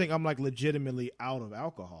I too. think I'm like legitimately out of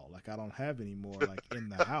alcohol. Like I don't have any more like in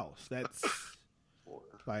the house. That's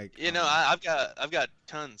like I've got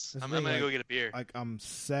tons. That's I'm the thing, gonna like- go get a beer. like I'm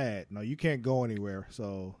sad. No, you can't go anywhere.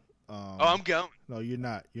 So I'm going. No, you're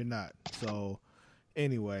not. You're not. So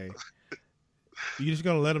anyway, you just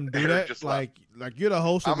gonna let him do Eric that? just Like you're the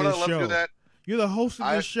host I'm of gonna this let him show. do that. You're the host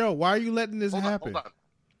of this show. Why are you letting this happen? Hold on.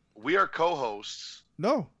 We are co-hosts.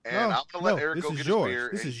 No, And no, I'm gonna let no. Eric This go is get his yours. beer,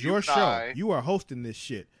 This and is you your and show. I- You are hosting this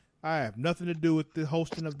shit. I have nothing to do with the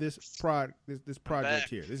hosting of this this project back.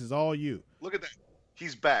 here. This is all you. Look at that.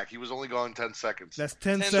 He's back. He was only gone 10 seconds. That's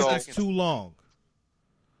 10 10 seconds seconds. too long.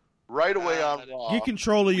 Right away on Uh, Raw. Get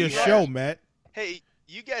control of your we had- show, Matt. Hey,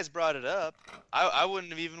 you guys brought it up. I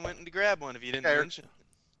wouldn't have even went to grab one if you didn't Eric. mention it.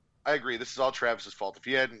 I agree. This is all Travis's fault. If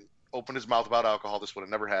he hadn't opened his mouth about alcohol, this would have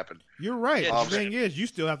never happened. You're right. Yeah, The thing is, you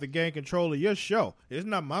still have to gain control of your show. It's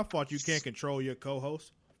not my fault you can't control your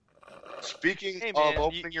co-host. Speaking Hey, of man,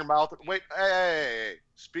 opening your mouth, wait, hey.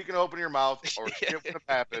 Speaking of opening your mouth, or shit would have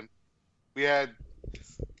happened. We had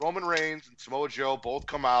Roman Reigns and Samoa Joe both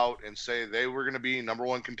come out and say they were going to be number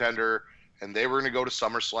one contender and they were going to go to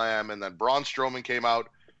SummerSlam. And then Braun Strowman came out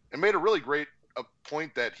and made a really great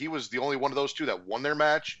point that he was the only one of those two that won their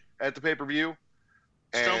match at the pay-per-view.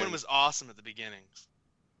 Strowman And was awesome at the beginning.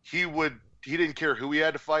 he didn't care who he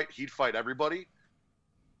had to fight. He'd fight everybody.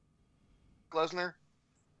 Lesnar.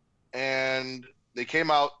 And they came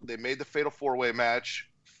out, they made the Fatal 4-Way match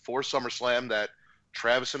for SummerSlam that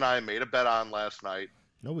Travis and I made a bet on last night.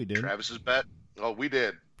 No, we didn't. Travis's bet. Oh, we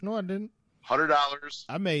did. No, I didn't. $100.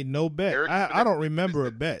 I made no bet. Eric- I don't remember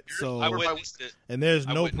a bet. So I witnessed it. and there's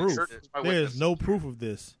I no witnessed proof. it. My There's witness. no proof of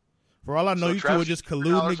this. For all I know, So you two are Travis just $100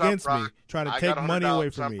 colluding on against me, Braun. trying to I take got money away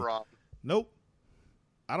 $100 from on me. Braun. Nope.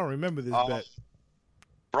 I don't remember this bet.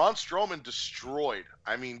 Braun Strowman destroyed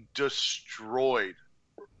destroyed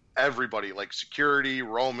everybody, like security,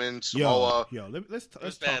 Roman, Samoa. Yo, let's talk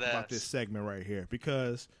badass. about this segment right here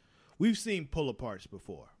because we've seen pull aparts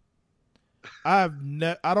before. I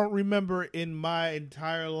don't remember in my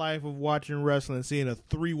entire life of watching wrestling seeing a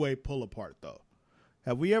 3-way pull apart though.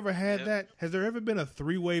 Have we ever had Yep. that? Has there ever been a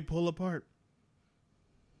 3-way pull apart?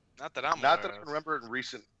 Not that I'm Not aware that I of. can remember in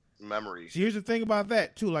recent memory. See, here's the thing about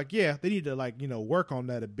that too. Like, yeah, they need to work on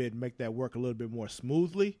that a bit and make that work a little bit more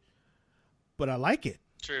smoothly. But I like it.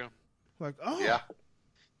 True. Like, oh, Yeah.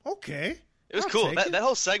 okay. It was I'll cool. take That, it. that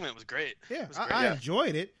whole segment was great. Yeah, It was great. I Yeah.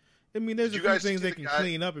 enjoyed it. I mean, there's Did a you few guys things see they the can guy-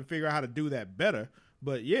 clean up and figure out how to do that better.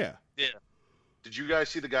 But yeah, Did you guys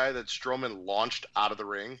see the guy that Strowman launched out of the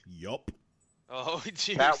ring? yup. Oh,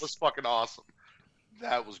 jeez. That was fucking awesome.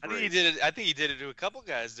 That was I great. think he did it. I think he did it to a couple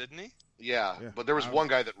guys, didn't he? Yeah, Yeah. but there was I- one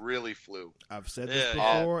guy that really flew. I've said this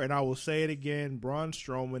Yeah. before, and I will say it again. Braun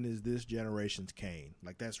Strowman is this generation's Kane.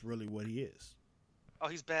 Like, that's really what he is. Oh,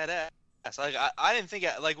 he's badass. Like I didn't think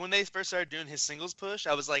like when they first started doing his singles push,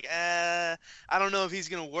 I was like, I don't know if he's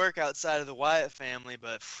gonna work outside of the Wyatt family,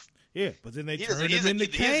 but Yeah, but then they he turned doesn't- him into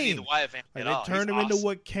he doesn't need Kane. the Wyatt family Like, at all. they turned He's him into awesome.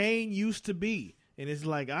 what Kane used to be, and it's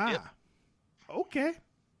like, okay.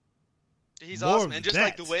 He's more awesome, of and just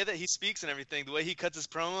like that. the way that he speaks and everything, the way he cuts his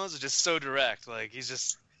promos is just so direct. Like he's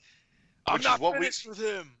just, I'm Which is not what we- finished with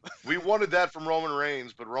him. We wanted that from Roman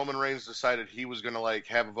Reigns, but Roman Reigns decided he was going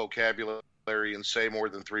to have a vocabulary and say more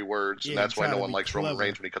than 3 words, Yeah, and that's and why try no to one be likes Roman clever.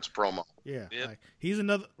 Reigns when he cuts a promo. Yeah, Yep. like he's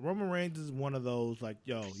another. Roman Reigns is one of those. Like,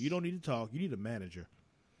 yo, you don't need to talk. You need a manager.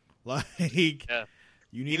 Like, Yeah.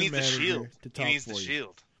 you He need a needs the manager shield. to He talk needs for the you.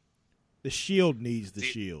 shield. The Shield needs the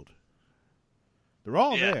See- Shield. They're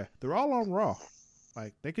all Yeah. there. They're all on Raw.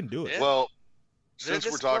 Like, they can do it. Yeah. Well, They're since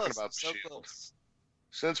we're this talking close, about the so Shield, close.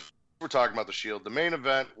 since we're talking about the Shield, the main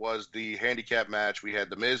event was the handicap match. We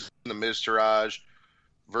had the Miz and the Miztourage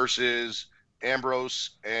versus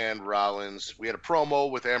Ambrose and Rollins. We had a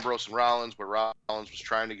promo with Ambrose and Rollins, but Rollins was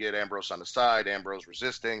trying to get Ambrose on the side. Ambrose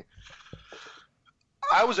resisting.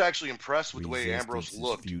 I was actually impressed with the way Ambrose Resistance is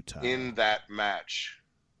looked futile. in that match.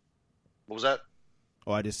 What was that?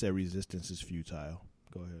 Oh, I just said resistance is futile.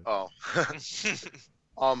 Go ahead. Oh.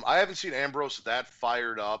 I haven't seen Ambrose that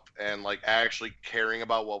fired up and actually caring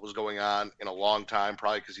about what was going on in a long time.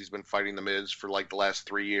 Probably because he's been fighting the Miz for the last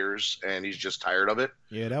 3 years and he's just tired of it.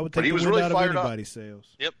 Yeah, that would But take he the was wind really out of fired up. anybody's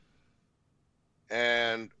sails.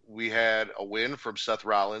 And we had a win from Seth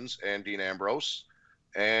Rollins and Dean Ambrose,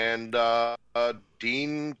 and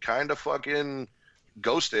Dean kind of fucking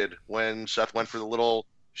ghosted when Seth went for the little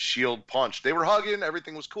shield punch. They were hugging,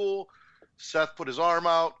 everything was cool. Seth put his arm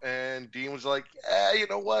out, and Dean was like, you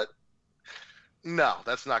know what? No,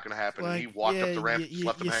 that's not going to happen. Like, he walked up the ramp, and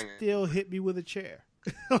left him hanging. You still hit me with a chair.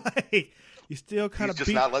 Like, you still kind of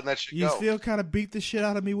beat. Not letting that shit go. You still kind of beat the shit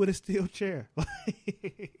out of me with a steel chair.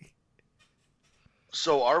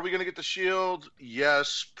 So, are we going to get the Shield?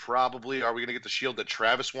 Yes, probably. Are we going to get the Shield that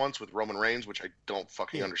Travis wants with Roman Reigns, which I don't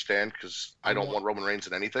fucking understand because I don't want Roman Reigns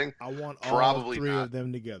in anything. I want probably all three not. of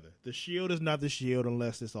them together. The Shield is not the Shield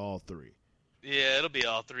unless it's all three. Yeah, it'll be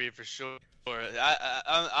all three for sure.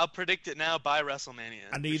 I'll predict it now by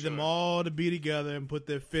WrestleMania. I need them all to be together and put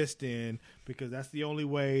their fist in because that's the only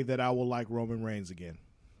way that I will like Roman Reigns again.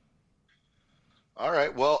 All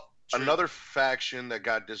right, well, another faction that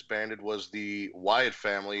got disbanded was the Wyatt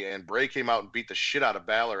family, and Bray came out and beat the shit out of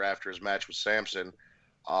Balor after his match with Samson.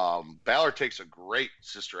 Balor takes a great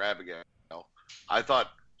Sister Abigail. I thought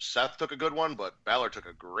Seth took a good one, but Balor took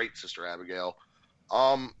a great Sister Abigail.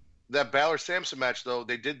 That Balor-Samson match, though,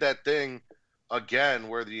 they did that thing again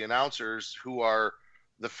where the announcers, who are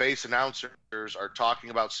the face announcers, are talking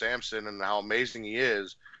about Samson and how amazing he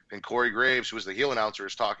is, and Corey Graves, who is the heel announcer,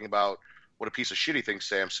 is talking about what a piece of shit he thinks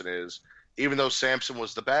Samson is, even though Samson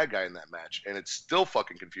was the bad guy in that match. And it still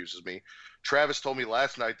fucking confuses me. Travis told me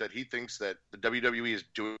last night that he thinks that the WWE is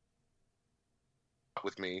doing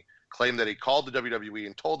with me, claimed that he called the WWE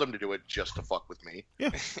and told them to do it just to fuck with me.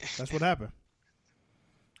 Yeah, that's what happened.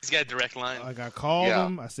 He's got a direct line. Like, I called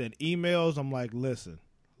him, I sent emails, I'm like, listen.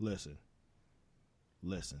 This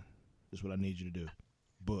is what I need you to do.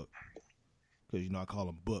 Book. Because, I call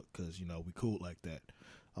him Book because, we cool like that.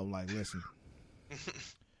 I'm like, listen,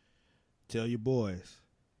 tell your boys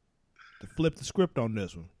to flip the script on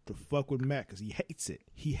this one, to fuck with Matt because he hates it.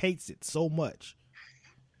 He hates it so much.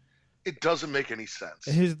 It doesn't make any sense.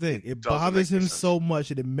 And here's the thing. It bothers him so much,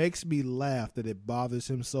 and it makes me laugh that it bothers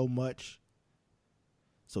him so much.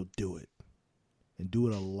 So do it. And do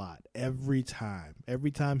it a lot. Every time.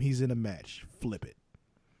 Every time he's in a match, flip it.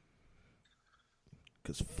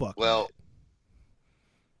 Because fuck Well,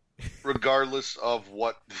 Matt. Regardless of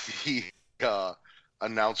what the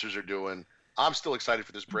announcers are doing, I'm still excited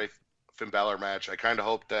for this Bray Finn Balor match. I kind of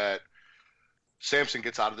hope that Samson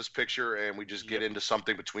gets out of this picture and we just get into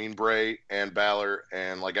something between Bray and Balor,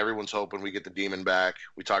 and like everyone's hoping we get the Demon back.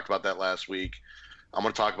 We talked about that last week. I'm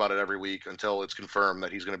going to talk about it every week until it's confirmed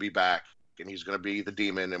that he's going to be back and he's going to be the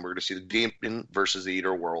Demon, and we're going to see the Demon versus the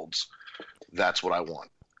Eater of Worlds. That's what I want.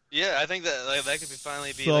 Yeah, I think that could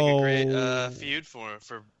finally be like a great feud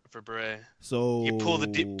for Bray. So you pull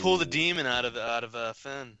the Demon out of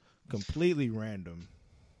Finn. Completely random.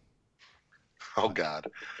 Oh God.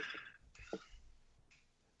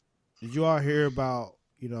 Did you all hear about,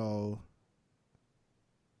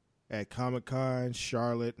 at Comic-Con,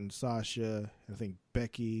 Charlotte and Sasha, I think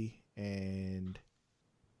Becky and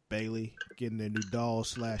Bailey getting their new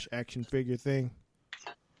doll/action figure thing?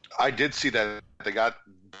 I did see that. They got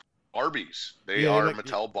Barbies. They are like,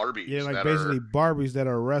 Mattel Barbies. Yeah, like basically Barbies that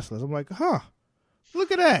are wrestlers. I'm like,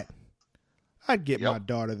 look at that. I'd get my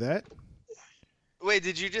daughter that. Wait,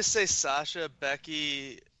 did you just say Sasha,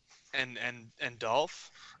 Becky, and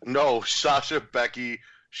Dolph? No, Sasha, Becky,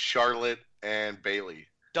 Charlotte, and Bailey.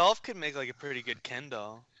 Dolph could make like a pretty good Ken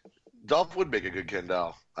doll. Dolph would make a good Ken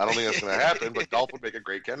doll. I don't think that's going to happen, but Dolph would make a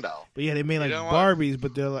great Ken doll. But yeah, they made like Barbies,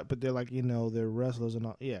 but they're like they're wrestlers and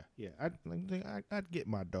all. Yeah. I'd get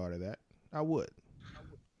my daughter that. I would.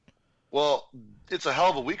 Well, it's a hell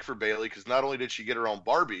of a week for Bailey because not only did she get her own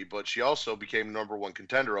Barbie, but she also became #1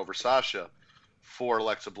 contender over Sasha for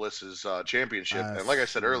Alexa Bliss's championship. And like I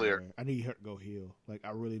said earlier, I need her to go heel. Like, I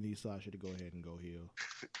really need Sasha to go ahead and go heel.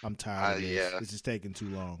 I'm tired of this. Yeah. This is taking too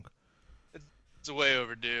long. It's way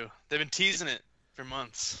overdue. They've been teasing it for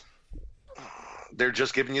months. They're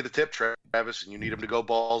just giving you the tip, Travis, and you need them to go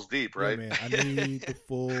balls deep, right? Yeah, man, I need the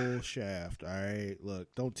full shaft, all right? Look,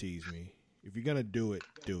 don't tease me. If you're going to do it,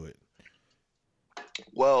 do it.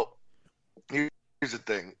 Well, here's the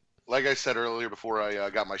thing. Like I said earlier before I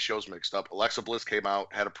got my shows mixed up, Alexa Bliss came out,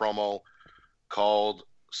 had a promo called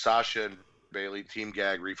Sasha and Bailey Team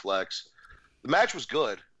Gag Reflex. The match was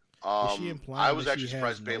good. Is she implying I was that actually she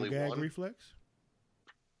surprised has Bailey no gag won. reflex?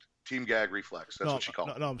 Team Gag Reflex. That's what she called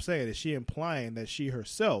it. No, I'm saying, is she implying that she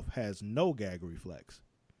herself has no gag reflex?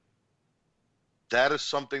 That is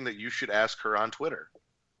something that you should ask her on Twitter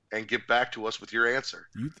and get back to us with your answer.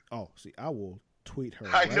 I will tweet her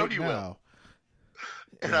I right know you now. will.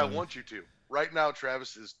 And I want you to. Right now,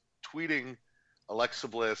 Travis is tweeting Alexa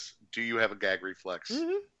Bliss, do you have a gag reflex?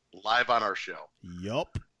 Mm-hmm. Live on our show.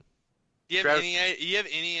 Yup. You have any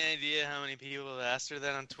idea how many people have asked her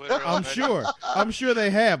that on Twitter? I'm sure. I'm sure they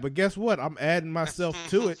have, but guess what? I'm adding myself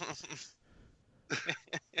to it.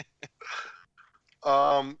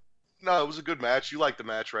 No, it was a good match. You liked the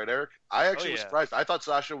match, right, Eric? I actually was yeah. surprised. I thought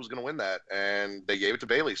Sasha was going to win that, and they gave it to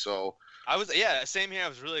Bayley. So Same here. I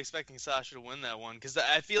was really expecting Sasha to win that one because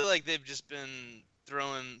I feel like they've just been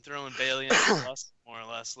throwing Bayley into the bus more or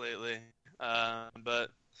less lately. But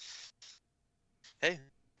hey,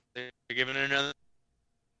 they're giving her another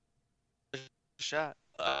shot.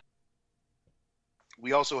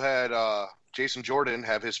 we also had Jason Jordan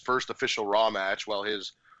have his first official Raw match while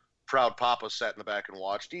his proud papa sat in the back and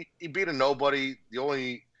watched. He beat a nobody. The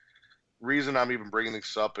only reason I'm even bringing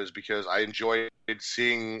this up is because I enjoyed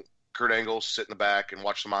seeing Kurt Angle sit in the back and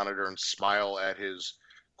watch the monitor and smile at his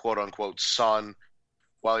quote-unquote son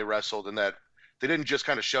while he wrestled, and that they didn't just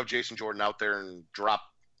kind of shove Jason Jordan out there and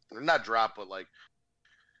but like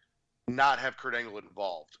not have Kurt Angle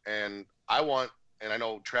involved. And I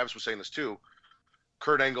know Travis was saying this too,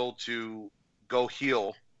 Kurt Angle to go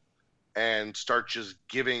heel and start just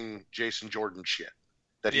giving Jason Jordan shit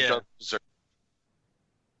that he doesn't deserve.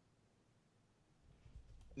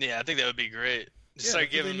 Yeah, I think that would be great.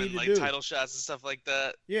 Start giving him like title shots and stuff like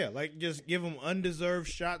that. Yeah, like just give him undeserved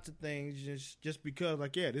shots of things just because,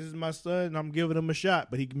 like, yeah, this is my son and I'm giving him a shot,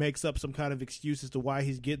 but he makes up some kind of excuse as to why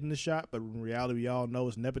he's getting the shot, but in reality we all know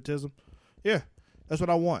it's nepotism. Yeah, that's what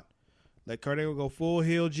I want. Let Kurt Angle go full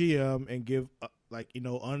heel GM and give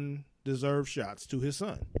undeserved shots to his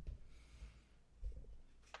son.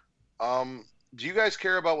 Do you guys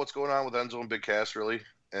care about what's going on with Enzo and Big Cass, really?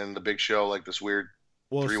 And the Big Show, like this weird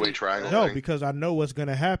three-way triangle thing? Because I know what's going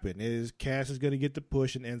to happen is Cass is going to get the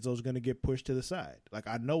push and Enzo's going to get pushed to the side. Like,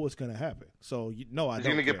 I know what's going to happen. So, I don't care. Is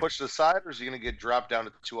he going to get pushed to the side, or is he going to get dropped down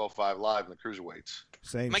to 205 Live in the Cruiserweights?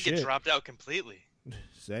 Same shit. Might get dropped out completely.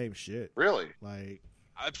 Same shit. Really? Like,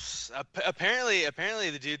 apparently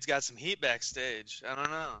the dude's got some heat backstage. I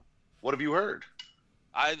don't know. What have you heard?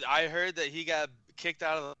 I heard that he got kicked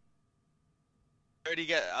out of the...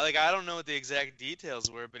 I don't know what the exact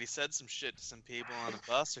details were, but he said some shit to some people on the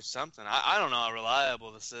bus or something. I don't know how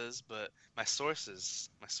reliable this is, but my sources.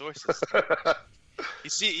 You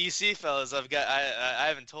see, fellas, I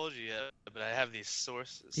haven't told you yet, but I have these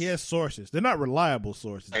sources. He has sources. They're not reliable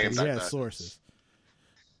sources, but he has sources.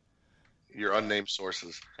 Your unnamed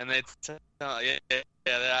sources. And they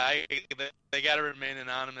they got to remain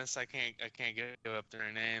anonymous. I can't give up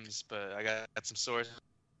their names, but I got some sources.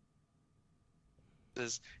 And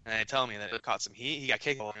they tell me that it caught some heat. He got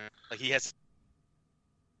kicked. Like, he has.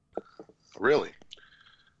 Really?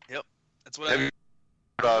 Yep. That's what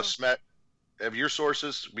I. Have your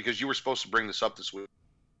sources, because you were supposed to bring this up this week,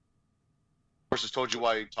 sources told you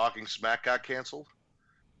why Talking Smack got canceled?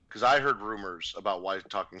 Because I heard rumors about why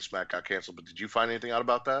Talking Smack got canceled, but did you find anything out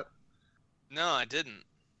about that? No, I didn't.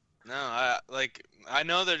 No, I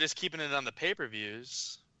know they're just keeping it on the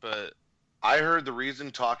pay-per-views, but I heard the reason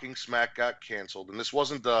Talking Smack got canceled, and this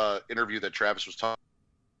wasn't the interview that Travis was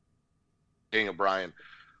talking of Brian.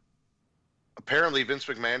 Apparently, Vince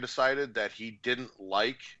McMahon decided that he didn't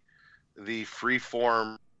like the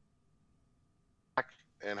free-form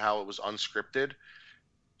and how it was unscripted.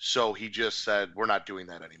 So he just said, we're not doing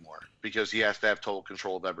that anymore because he has to have total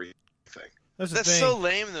control of everything. That's so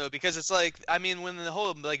lame, though, because it's like, I mean, when the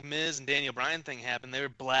whole, like, Miz and Daniel Bryan thing happened, they were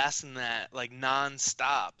blasting that, like,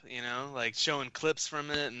 non-stop, you know? Like, showing clips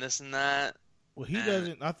from it and this and that. Well, he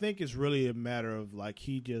doesn't, I think it's really a matter of, like,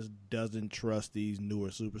 he just doesn't trust these newer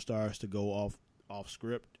superstars to go off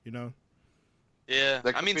script, you know? Yeah,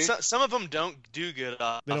 I mean, some of them don't do good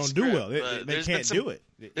off They don't script, do well. They can't do it.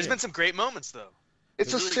 There's been some great moments, though.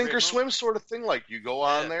 It's a sink or swim sort of thing. Like, you go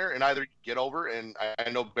on there and either you get over, and I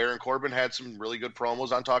know Baron Corbin had some really good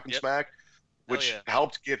promos on Talking Smack, which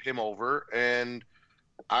helped get him over. And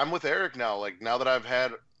I'm with Eric now. Like, now that I've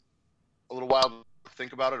had a little while to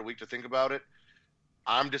think about it, a week to think about it,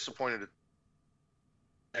 I'm disappointed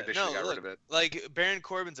they got rid of it. Like, Baron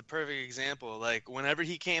Corbin's a perfect example. Like, whenever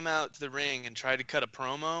he came out to the ring and tried to cut a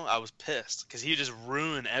promo, I was pissed because he just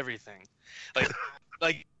ruined everything.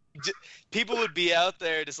 Like people would be out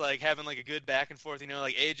there just like having like a good back and forth, you know,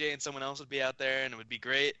 like AJ and someone else would be out there and it would be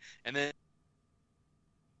great, and then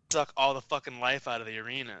suck all the fucking life out of the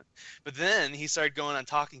arena. But then he started going on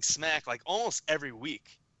Talking Smack like almost every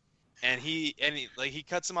week, and he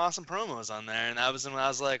cut some awesome promos on there, and I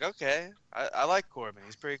was like, okay, I like Corbin,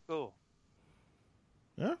 he's pretty cool.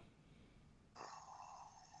 Yeah.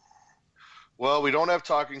 Well, we don't have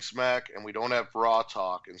Talking Smack and we don't have Raw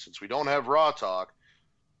Talk, and since we don't have Raw Talk,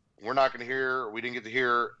 we didn't get to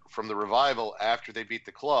hear from the Revival after they beat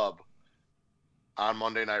the Club on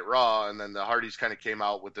Monday Night Raw, and then the Hardys kind of came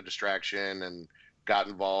out with the distraction and got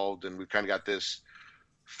involved, and we've kind of got this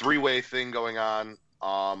three-way thing going on.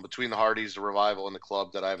 between the Hardys, the Revival, and the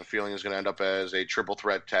Club that I have a feeling is going to end up as a triple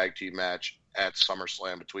threat tag team match at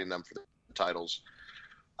SummerSlam between them for the titles.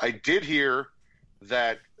 I did hear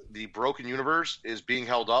that the Broken Universe is being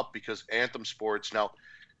held up because Anthem Sports. Now,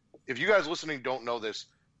 if you guys listening don't know this,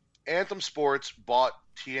 Anthem Sports bought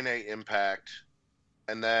TNA Impact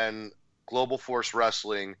and then Global Force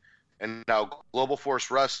Wrestling, and now Global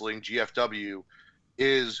Force Wrestling, GFW,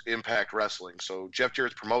 is Impact Wrestling. So Jeff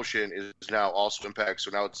Jarrett's promotion is now also Impact.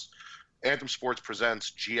 So now it's Anthem Sports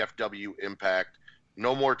presents GFW Impact.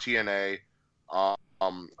 No more TNA. I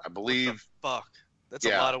believe. What the fuck? That's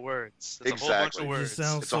a lot of words. That's exactly. a whole bunch of words. It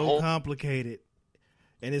just sounds so complicated.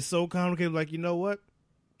 And it's so complicated, like, you know what?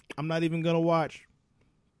 I'm not even going to watch.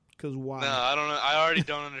 Because why? No, I don't know. I already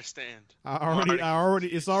don't understand.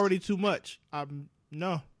 It's already too much.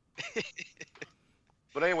 No.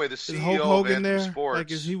 But anyway, the CEO is Hulk Hogan of Anthem there? Sports.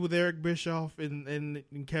 Like, is he with Eric Bischoff and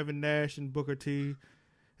Kevin Nash and Booker T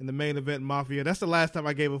and the Main Event Mafia? That's the last time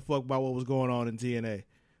I gave a fuck about what was going on in TNA,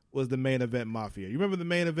 was the Main Event Mafia. You remember the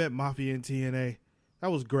Main Event Mafia in TNA?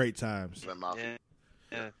 That was great times.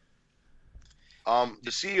 Yeah.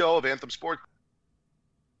 The CEO of Anthem Sports,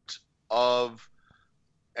 of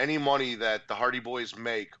any money that the Hardy Boys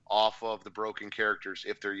make off of the broken characters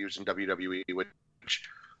if they're using WWE, which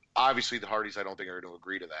obviously the Hardys I don't think are going to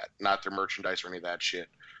agree to that, not their merchandise or any of that shit.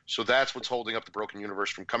 So that's what's holding up the Broken Universe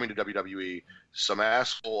from coming to WWE. Some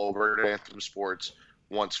asshole over at Anthem Sports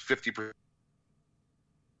wants 50%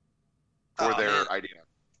 for their idea.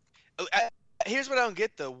 Here's what I don't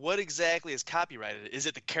get, though. What exactly is copyrighted? Is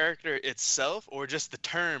it the character itself or just the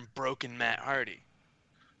term Broken Matt Hardy?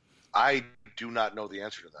 I do not know the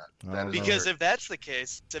answer to that. Because if that's the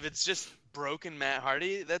case, if it's just Broken Matt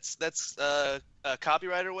Hardy, that's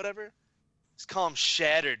copyright or whatever. Just call him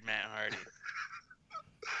Shattered Matt Hardy.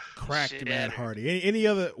 Cracked Matt Hardy. Any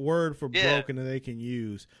other word for broken that they can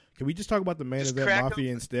use? Can we just talk about the Main Event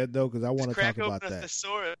Mafia instead, though? Because I want to talk about that.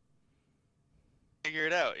 Thesaurus, figure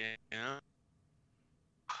it out, you know.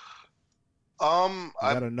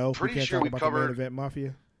 I gotta know. Pretty we can't sure talk we about covered the Main Event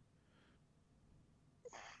Mafia.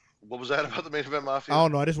 What was that about the Main Event Mafia? I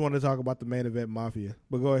don't know. I just wanted to talk about the Main Event Mafia.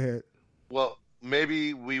 But go ahead. Well,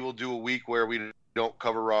 maybe we will do a week where we don't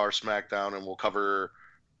cover Raw or SmackDown, and we'll cover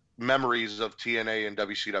memories of TNA and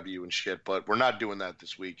WCW and shit. But we're not doing that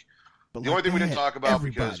this week. But the only thing we didn't talk about,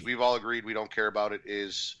 because we've all agreed we don't care about it,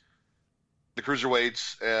 is the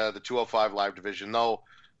Cruiserweights, the 205 Live division. Though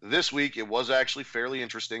this week it was actually fairly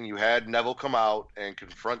interesting. You had Neville come out and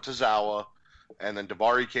confront Tozawa, and then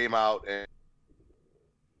Daivari came out,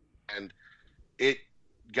 and it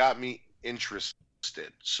got me interested.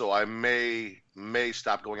 So I may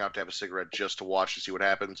stop going out to have a cigarette just to watch to see what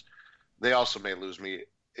happens. They also may lose me.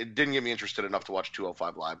 It didn't get me interested enough to watch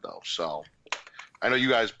 205 Live, though. So I know you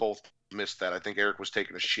guys both missed that. I think Eric was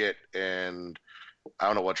taking a shit, and I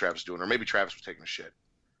don't know what Travis was doing. Or maybe Travis was taking a shit.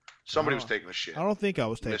 Somebody was taking a shit. I don't think I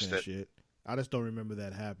was taking a shit. I just don't remember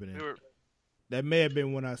that happening. That may have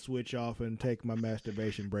been when I switch off and take my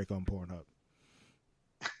masturbation break on Pornhub.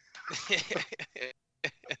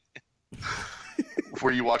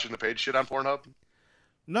 Were you watching the paid shit on Pornhub?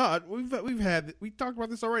 No, we talked about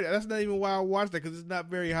this already. That's not even why I watched that, because it's not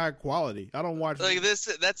very high quality. I don't watch like this.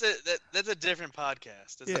 That's a different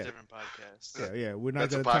podcast. That's a different podcast. Yeah. We're not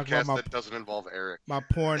going to talk about that doesn't involve Eric. My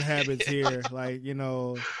porn habits here. Like, you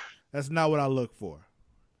know, that's not what I look for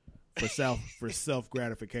self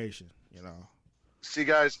gratification. You know. See,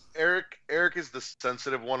 guys, Eric is the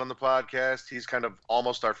sensitive one on the podcast. He's kind of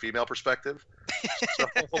almost our female perspective. So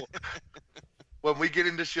when we get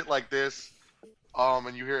into shit like this,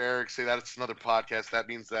 and you hear Eric say that it's another podcast, that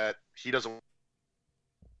means that he doesn't.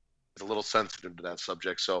 He's a little sensitive to that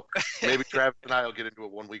subject. So maybe Travis and I will get into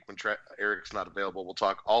it one week when Eric's not available. We'll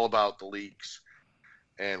talk all about the leaks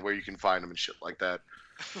and where you can find them and shit like that.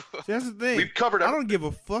 See, that's the thing. We've covered. I don't give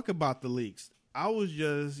a fuck about the leaks. I was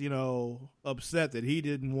just, upset that he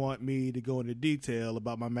didn't want me to go into detail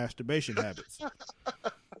about my masturbation habits.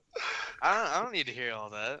 I don't need to hear all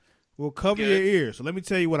that. Well, cover your ears. So let me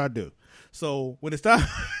tell you what I do. So when it's time,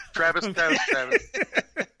 Travis.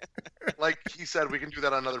 Like he said, we can do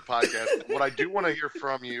that on another podcast. What I do want to hear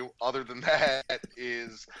from you, other than that,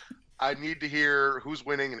 is I need to hear who's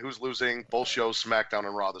winning and who's losing both shows, SmackDown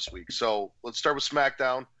and Raw, this week. So let's start with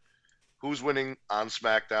SmackDown. Who's winning on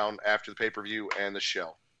SmackDown after the pay-per-view and the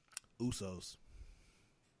show? Usos.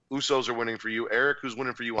 Usos are winning for you. Eric, who's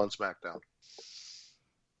winning for you on SmackDown?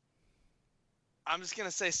 I'm just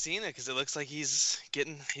gonna say Cena because it looks like he's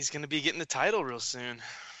gonna be getting the title real soon.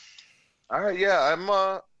 All right, yeah,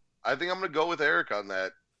 I think I'm gonna go with Eric on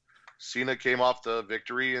that. Cena came off the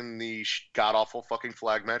victory in the god-awful fucking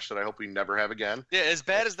flag match that I hope we never have again. Yeah, as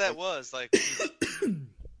bad as that was, like,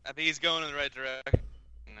 I think he's going in the right direction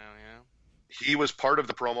now, He was part of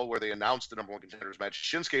the promo where they announced the number one contenders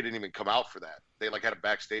match. Shinsuke didn't even come out for that. They like had a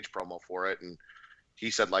backstage promo for it, and he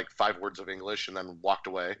said like 5 words of English and then walked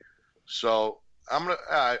away. So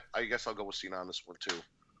I guess I'll go with Cena on this one too.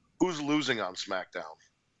 Who's losing on SmackDown?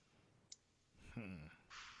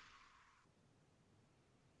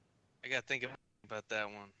 I gotta think about that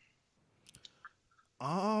one.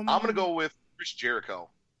 I'm gonna go with Chris Jericho.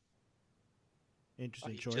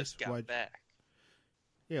 Interesting he choice. Just got back.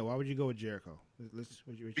 Yeah, why would you go with Jericho?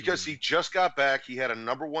 Because he just got back. He had a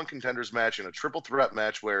number one contenders match and a triple threat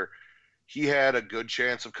match where he had a good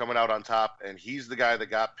chance of coming out on top, and he's the guy that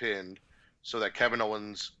got pinned so that Kevin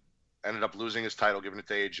Owens ended up losing his title, giving it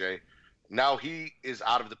to AJ. Now he is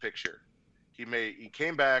out of the picture. He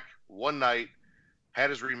came back one night, had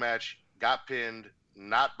his rematch, got pinned,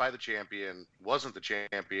 not by the champion, wasn't the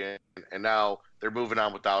champion, and now they're moving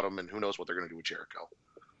on without him, and who knows what they're going to do with Jericho.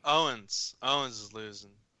 Owens is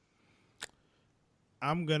losing.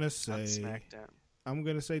 I'm gonna say SmackDown. I'm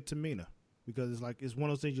gonna say Tamina, because it's one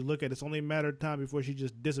of those things you look at. It's only a matter of time before she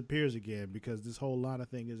just disappears again, because this whole Lana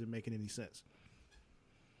thing isn't making any sense.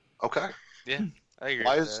 Okay. Yeah, I agree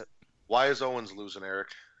with that. Why is Owens losing, Eric?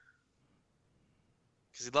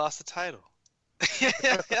 Because he lost the title.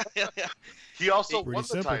 He also won the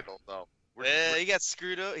simple. title, though. He got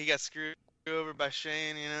screwed up. He got screwed over by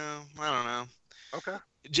Shane. I don't know. Okay.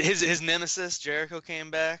 His nemesis Jericho came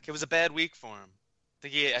back. It was a bad week for him.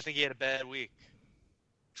 I think he had a bad week.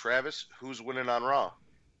 Travis, who's winning on Raw?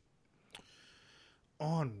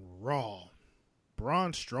 On Raw,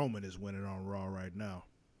 Braun Strowman is winning on Raw right now.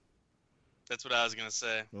 That's what I was gonna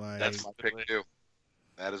say. That's my pick too.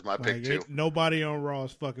 That is my pick too. Nobody on Raw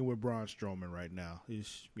is fucking with Braun Strowman right now.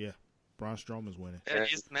 Braun Strowman's winning. Yeah,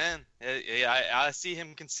 he's the man. I see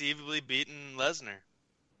him conceivably beating Lesnar.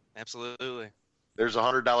 Absolutely. There's a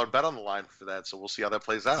 $100 bet on the line for that, so we'll see how that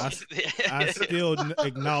plays out. I still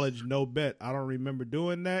acknowledge no bet. I don't remember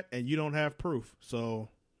doing that, and you don't have proof. So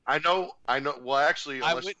I know. Well, actually,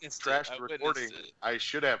 unless you trashed the recording, I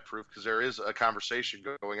should have proof because there is a conversation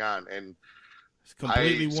going on, and it's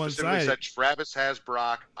completely I one-sided. Said Travis has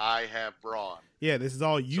Brock, I have Braun. Yeah, this is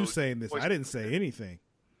all you saying this. I didn't say anything.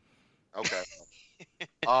 Okay.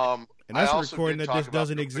 And that's a recording that just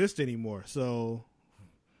doesn't exist anymore. So.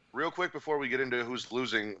 Real quick before we get into who's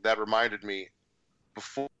losing, that reminded me,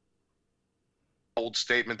 before old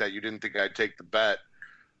statement that you didn't think I'd take the bet,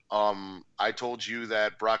 I told you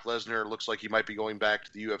that Brock Lesnar looks like he might be going back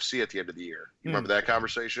to the UFC at the end of the year. You remember that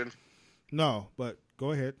conversation? No, but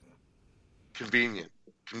go ahead. Convenient.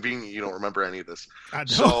 You don't remember any of this. I don't.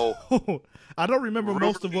 So, I don't remember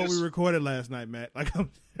most of what we recorded last night, Matt.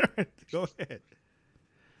 Go ahead.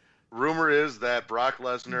 Rumor is that Brock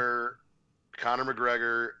Lesnar, Conor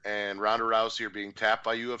McGregor, and Ronda Rousey are being tapped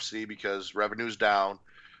by UFC because revenue's down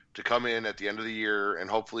to come in at the end of the year and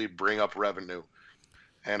hopefully bring up revenue.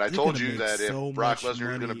 And I told you that if Brock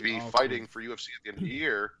Lesnar is going to be fighting for UFC at the end of the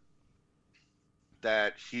year,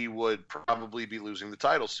 that he would probably be losing the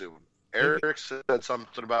title soon. Eric said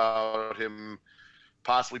something about him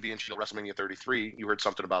possibly being WrestleMania 33. You heard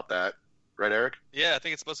something about that, right, Eric? Yeah, I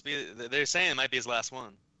think it's supposed to be. They're saying it might be his last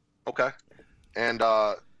one. Okay. And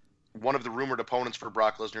one of the rumored opponents for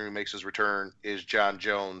Brock Lesnar who makes his return is John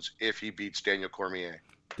Jones if he beats Daniel Cormier.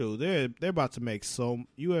 Dude, they're about to make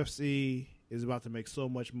UFC is about to make so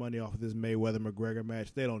much money off of this Mayweather McGregor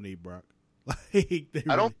match. They don't need Brock.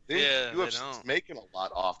 I don't think UFC's making a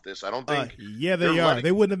lot off this. I don't think. Yeah, they are.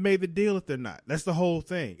 They wouldn't have made the deal if they're not. That's the whole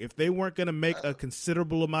thing. If they weren't going to make a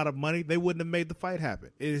considerable amount of money, they wouldn't have made the fight happen.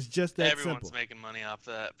 It is just that simple. Everyone's making money off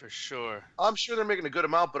that for sure. I'm sure they're making a good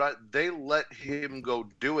amount, but they let him go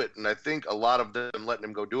do it, and I think a lot of them letting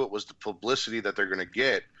him go do it was the publicity that they're going to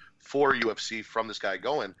get for UFC from this guy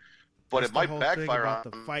going. But it might backfire on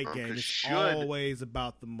the fight game. It's always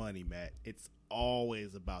about the money, Matt. It's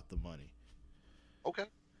always about the money. Okay.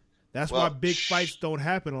 That's why big fights don't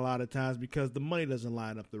happen a lot of times, because the money doesn't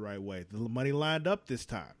line up the right way. The money lined up this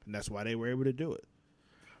time, and that's why they were able to do it.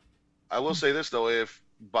 I will say this, though. If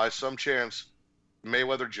by some chance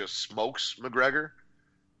Mayweather just smokes McGregor,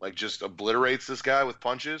 like just obliterates this guy with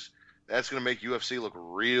punches, that's going to make UFC look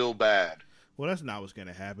real bad. Well, that's not what's going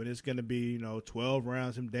to happen. It's going to be, 12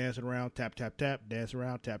 rounds, him dancing around, tap, tap, tap, dance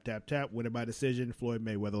around, tap, tap, tap, winning by decision, Floyd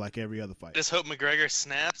Mayweather, like every other fight. Just hope McGregor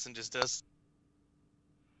snaps and just does.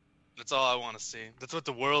 That's all I want to see. That's what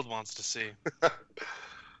the world wants to see. Back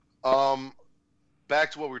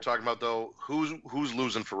to what we were talking about, though. Who's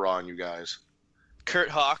losing for Raw, you guys? Kurt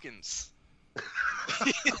Hawkins.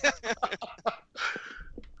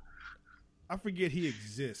 I forget he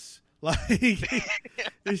exists. Like,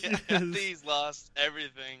 it's just, he's lost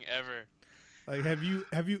everything ever. Like, have you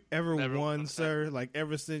ever Never won, won sir? Like,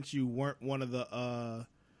 ever since you weren't one of the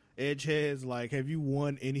edgeheads, like, have you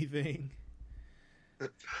won anything? No,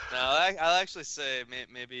 I'll actually say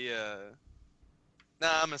maybe. I'm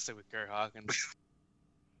gonna stick with Kurt Hawkins.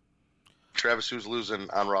 Travis, who's losing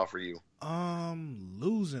on Raw for you?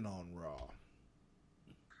 Losing on Raw.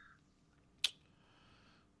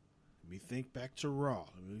 Let me think back to Raw.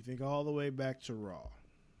 Let me think all the way back to Raw.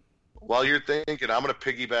 While you're thinking, I'm going to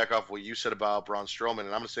piggyback off what you said about Braun Strowman, and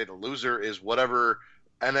I'm going to say the loser is whatever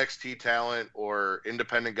NXT talent or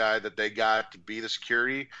independent guy that they got to be the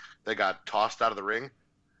security that got tossed out of the ring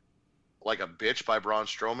like a bitch by Braun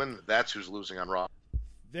Strowman. That's who's losing on Raw.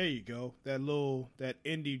 There you go. That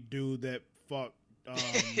indie dude that fought,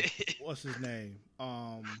 what's his name?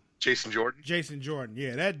 Jason Jordan? Jason Jordan.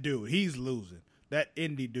 Yeah, that dude. He's losing. That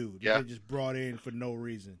indie dude that they just brought in for no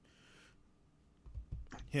reason.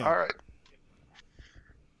 Him. All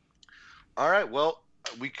right. Well,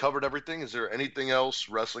 we covered everything. Is there anything else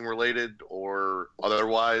wrestling related or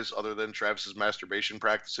otherwise, other than Travis's masturbation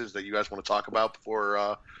practices, that you guys want to talk about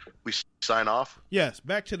before we sign off? Yes.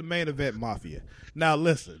 Back to the main event mafia. Now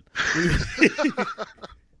listen.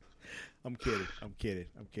 I'm kidding.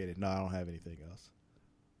 No, I don't have anything else.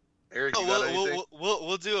 Eric, you got anything?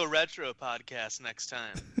 We'll do a retro podcast next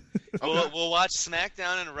time. We'll watch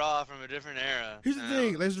SmackDown and Raw from a different era. Here's the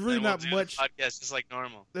thing: there's really not much. Podcast just like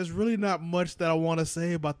normal. There's really not much that I want to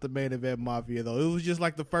say about the main event mafia, though. It was just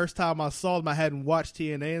like the first time I saw them. I hadn't watched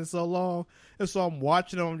TNA in so long, and so I'm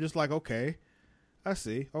watching them. I'm just like, okay, I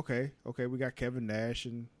see. Okay, we got Kevin Nash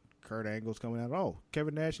and Kurt Angle's coming out. Oh,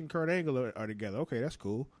 Kevin Nash and Kurt Angle are together. Okay, that's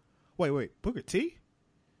cool. Wait, Booker T?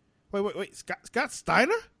 Wait, Scott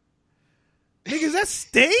Steiner? Nigga, is that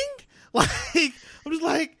Sting? Like, I'm just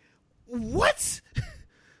like, what?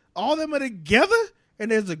 All of them are together,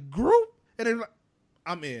 and there's a group, and then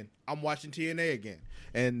I'm in. I'm watching TNA again,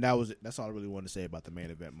 and that was it. That's all I really wanted to say about the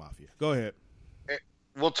main event mafia. Go ahead.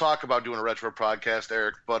 We'll talk about doing a retro podcast,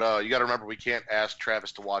 Eric, but you got to remember we can't ask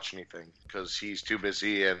Travis to watch anything because he's too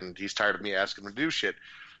busy and he's tired of me asking him to do shit.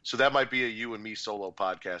 So that might be a you and me solo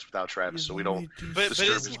podcast without Travis, so we don't disturb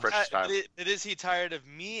his precious time. But is he tired of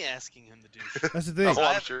me asking him to do shit? That's the thing. Oh,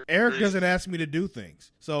 I'm sure. Eric doesn't ask me to do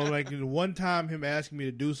things. So, like, one time him asking me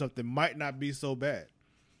to do something might not be so bad.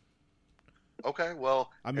 Okay, well,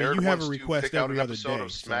 I mean, Eric you have wants a request to pick out every an other episode day, of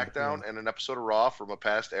SmackDown so, yeah. and an episode of Raw from a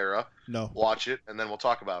past era. No. Watch it, and then we'll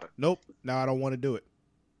talk about it. Nope. Now I don't want to do it.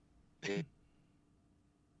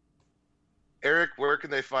 Eric, where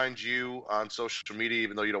can they find you on social media,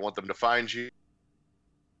 even though you don't want them to find you?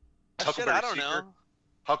 Shit, I don't know.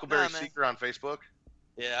 Huckleberry Siekr on Facebook.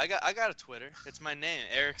 Yeah, I got a Twitter. It's my name,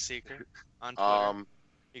 Eric Siekr, on Twitter.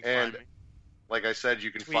 You can find me. Like I said,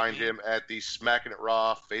 you can find him at the Smackin' It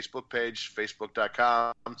Raw Facebook page,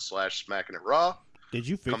 facebook.com/Smackin' It Raw. Did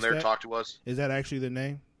you fix that? Come there, talk to us. Is that actually the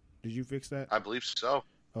name? Did you fix that? I believe so.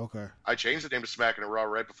 Okay. I changed the name to Smackin' It Raw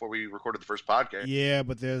right before we recorded the first podcast. Yeah,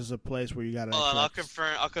 but there's a place where you got to... I'll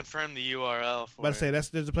confirm the URL for it.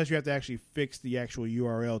 There's a place you have to actually fix the actual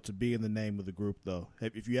URL to be in the name of the group, though.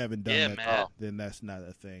 If you haven't done that, then that's not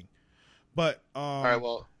a thing. But all right,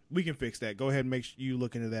 well, we can fix that. Go ahead and make sure you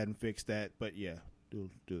look into that and fix that. But yeah, do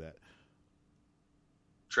that.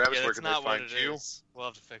 Travis, where can they find you? We'll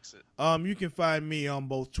have to fix it. You can find me on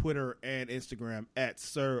both Twitter and Instagram at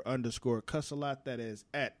Sir_Cussalott. That is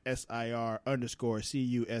at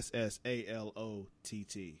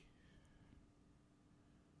SIR_CUSSALOTT.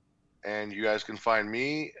 And you guys can find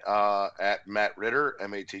me at Matt Ritter,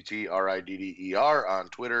 MATTRIDDER on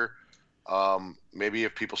Twitter. Maybe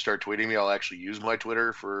if people start tweeting me, I'll actually use my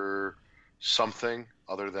Twitter for something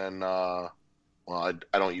other than, I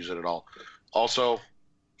don't use it at all. Also,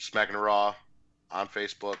 Smackin' It Raw on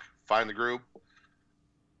Facebook. Find the group.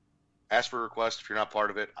 Ask for a request. If you're not part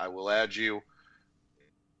of it, I will add you.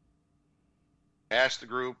 Ask the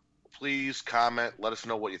group. Please comment. Let us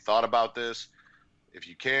know what you thought about this. If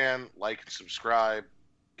you can, like and subscribe.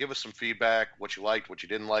 Give us some feedback. What you liked, what you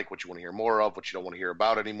didn't like, what you want to hear more of, what you don't want to hear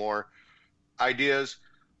about anymore. Ideas.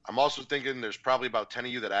 I'm also thinking there's probably about 10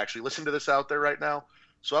 of you that actually listen to this out there right now.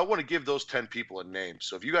 So I want to give those 10 people a name.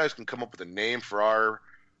 So if you guys can come up with a name for our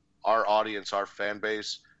audience, our fan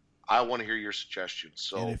base, I want to hear your suggestions.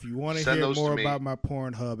 So and if you want to hear more about my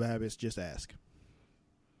Pornhub habits, just ask.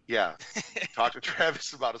 Yeah. Talk to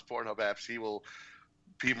Travis about his Pornhub apps. He will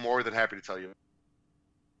be more than happy to tell you.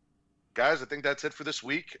 Guys, I think that's it for this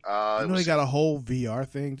week. You know, he got a whole VR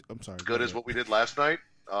thing. I'm sorry. Good as what we did last night.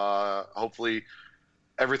 Hopefully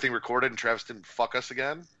everything recorded and Travis didn't fuck us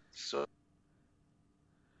again. So,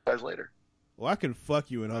 guys later. Well, I can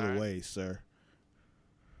fuck you in other ways, sir.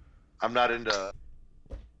 I'm not into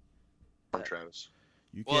Travis.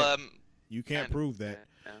 You can't prove that.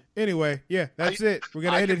 Anyway, yeah, that's it. We're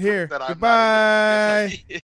gonna end it here. Goodbye.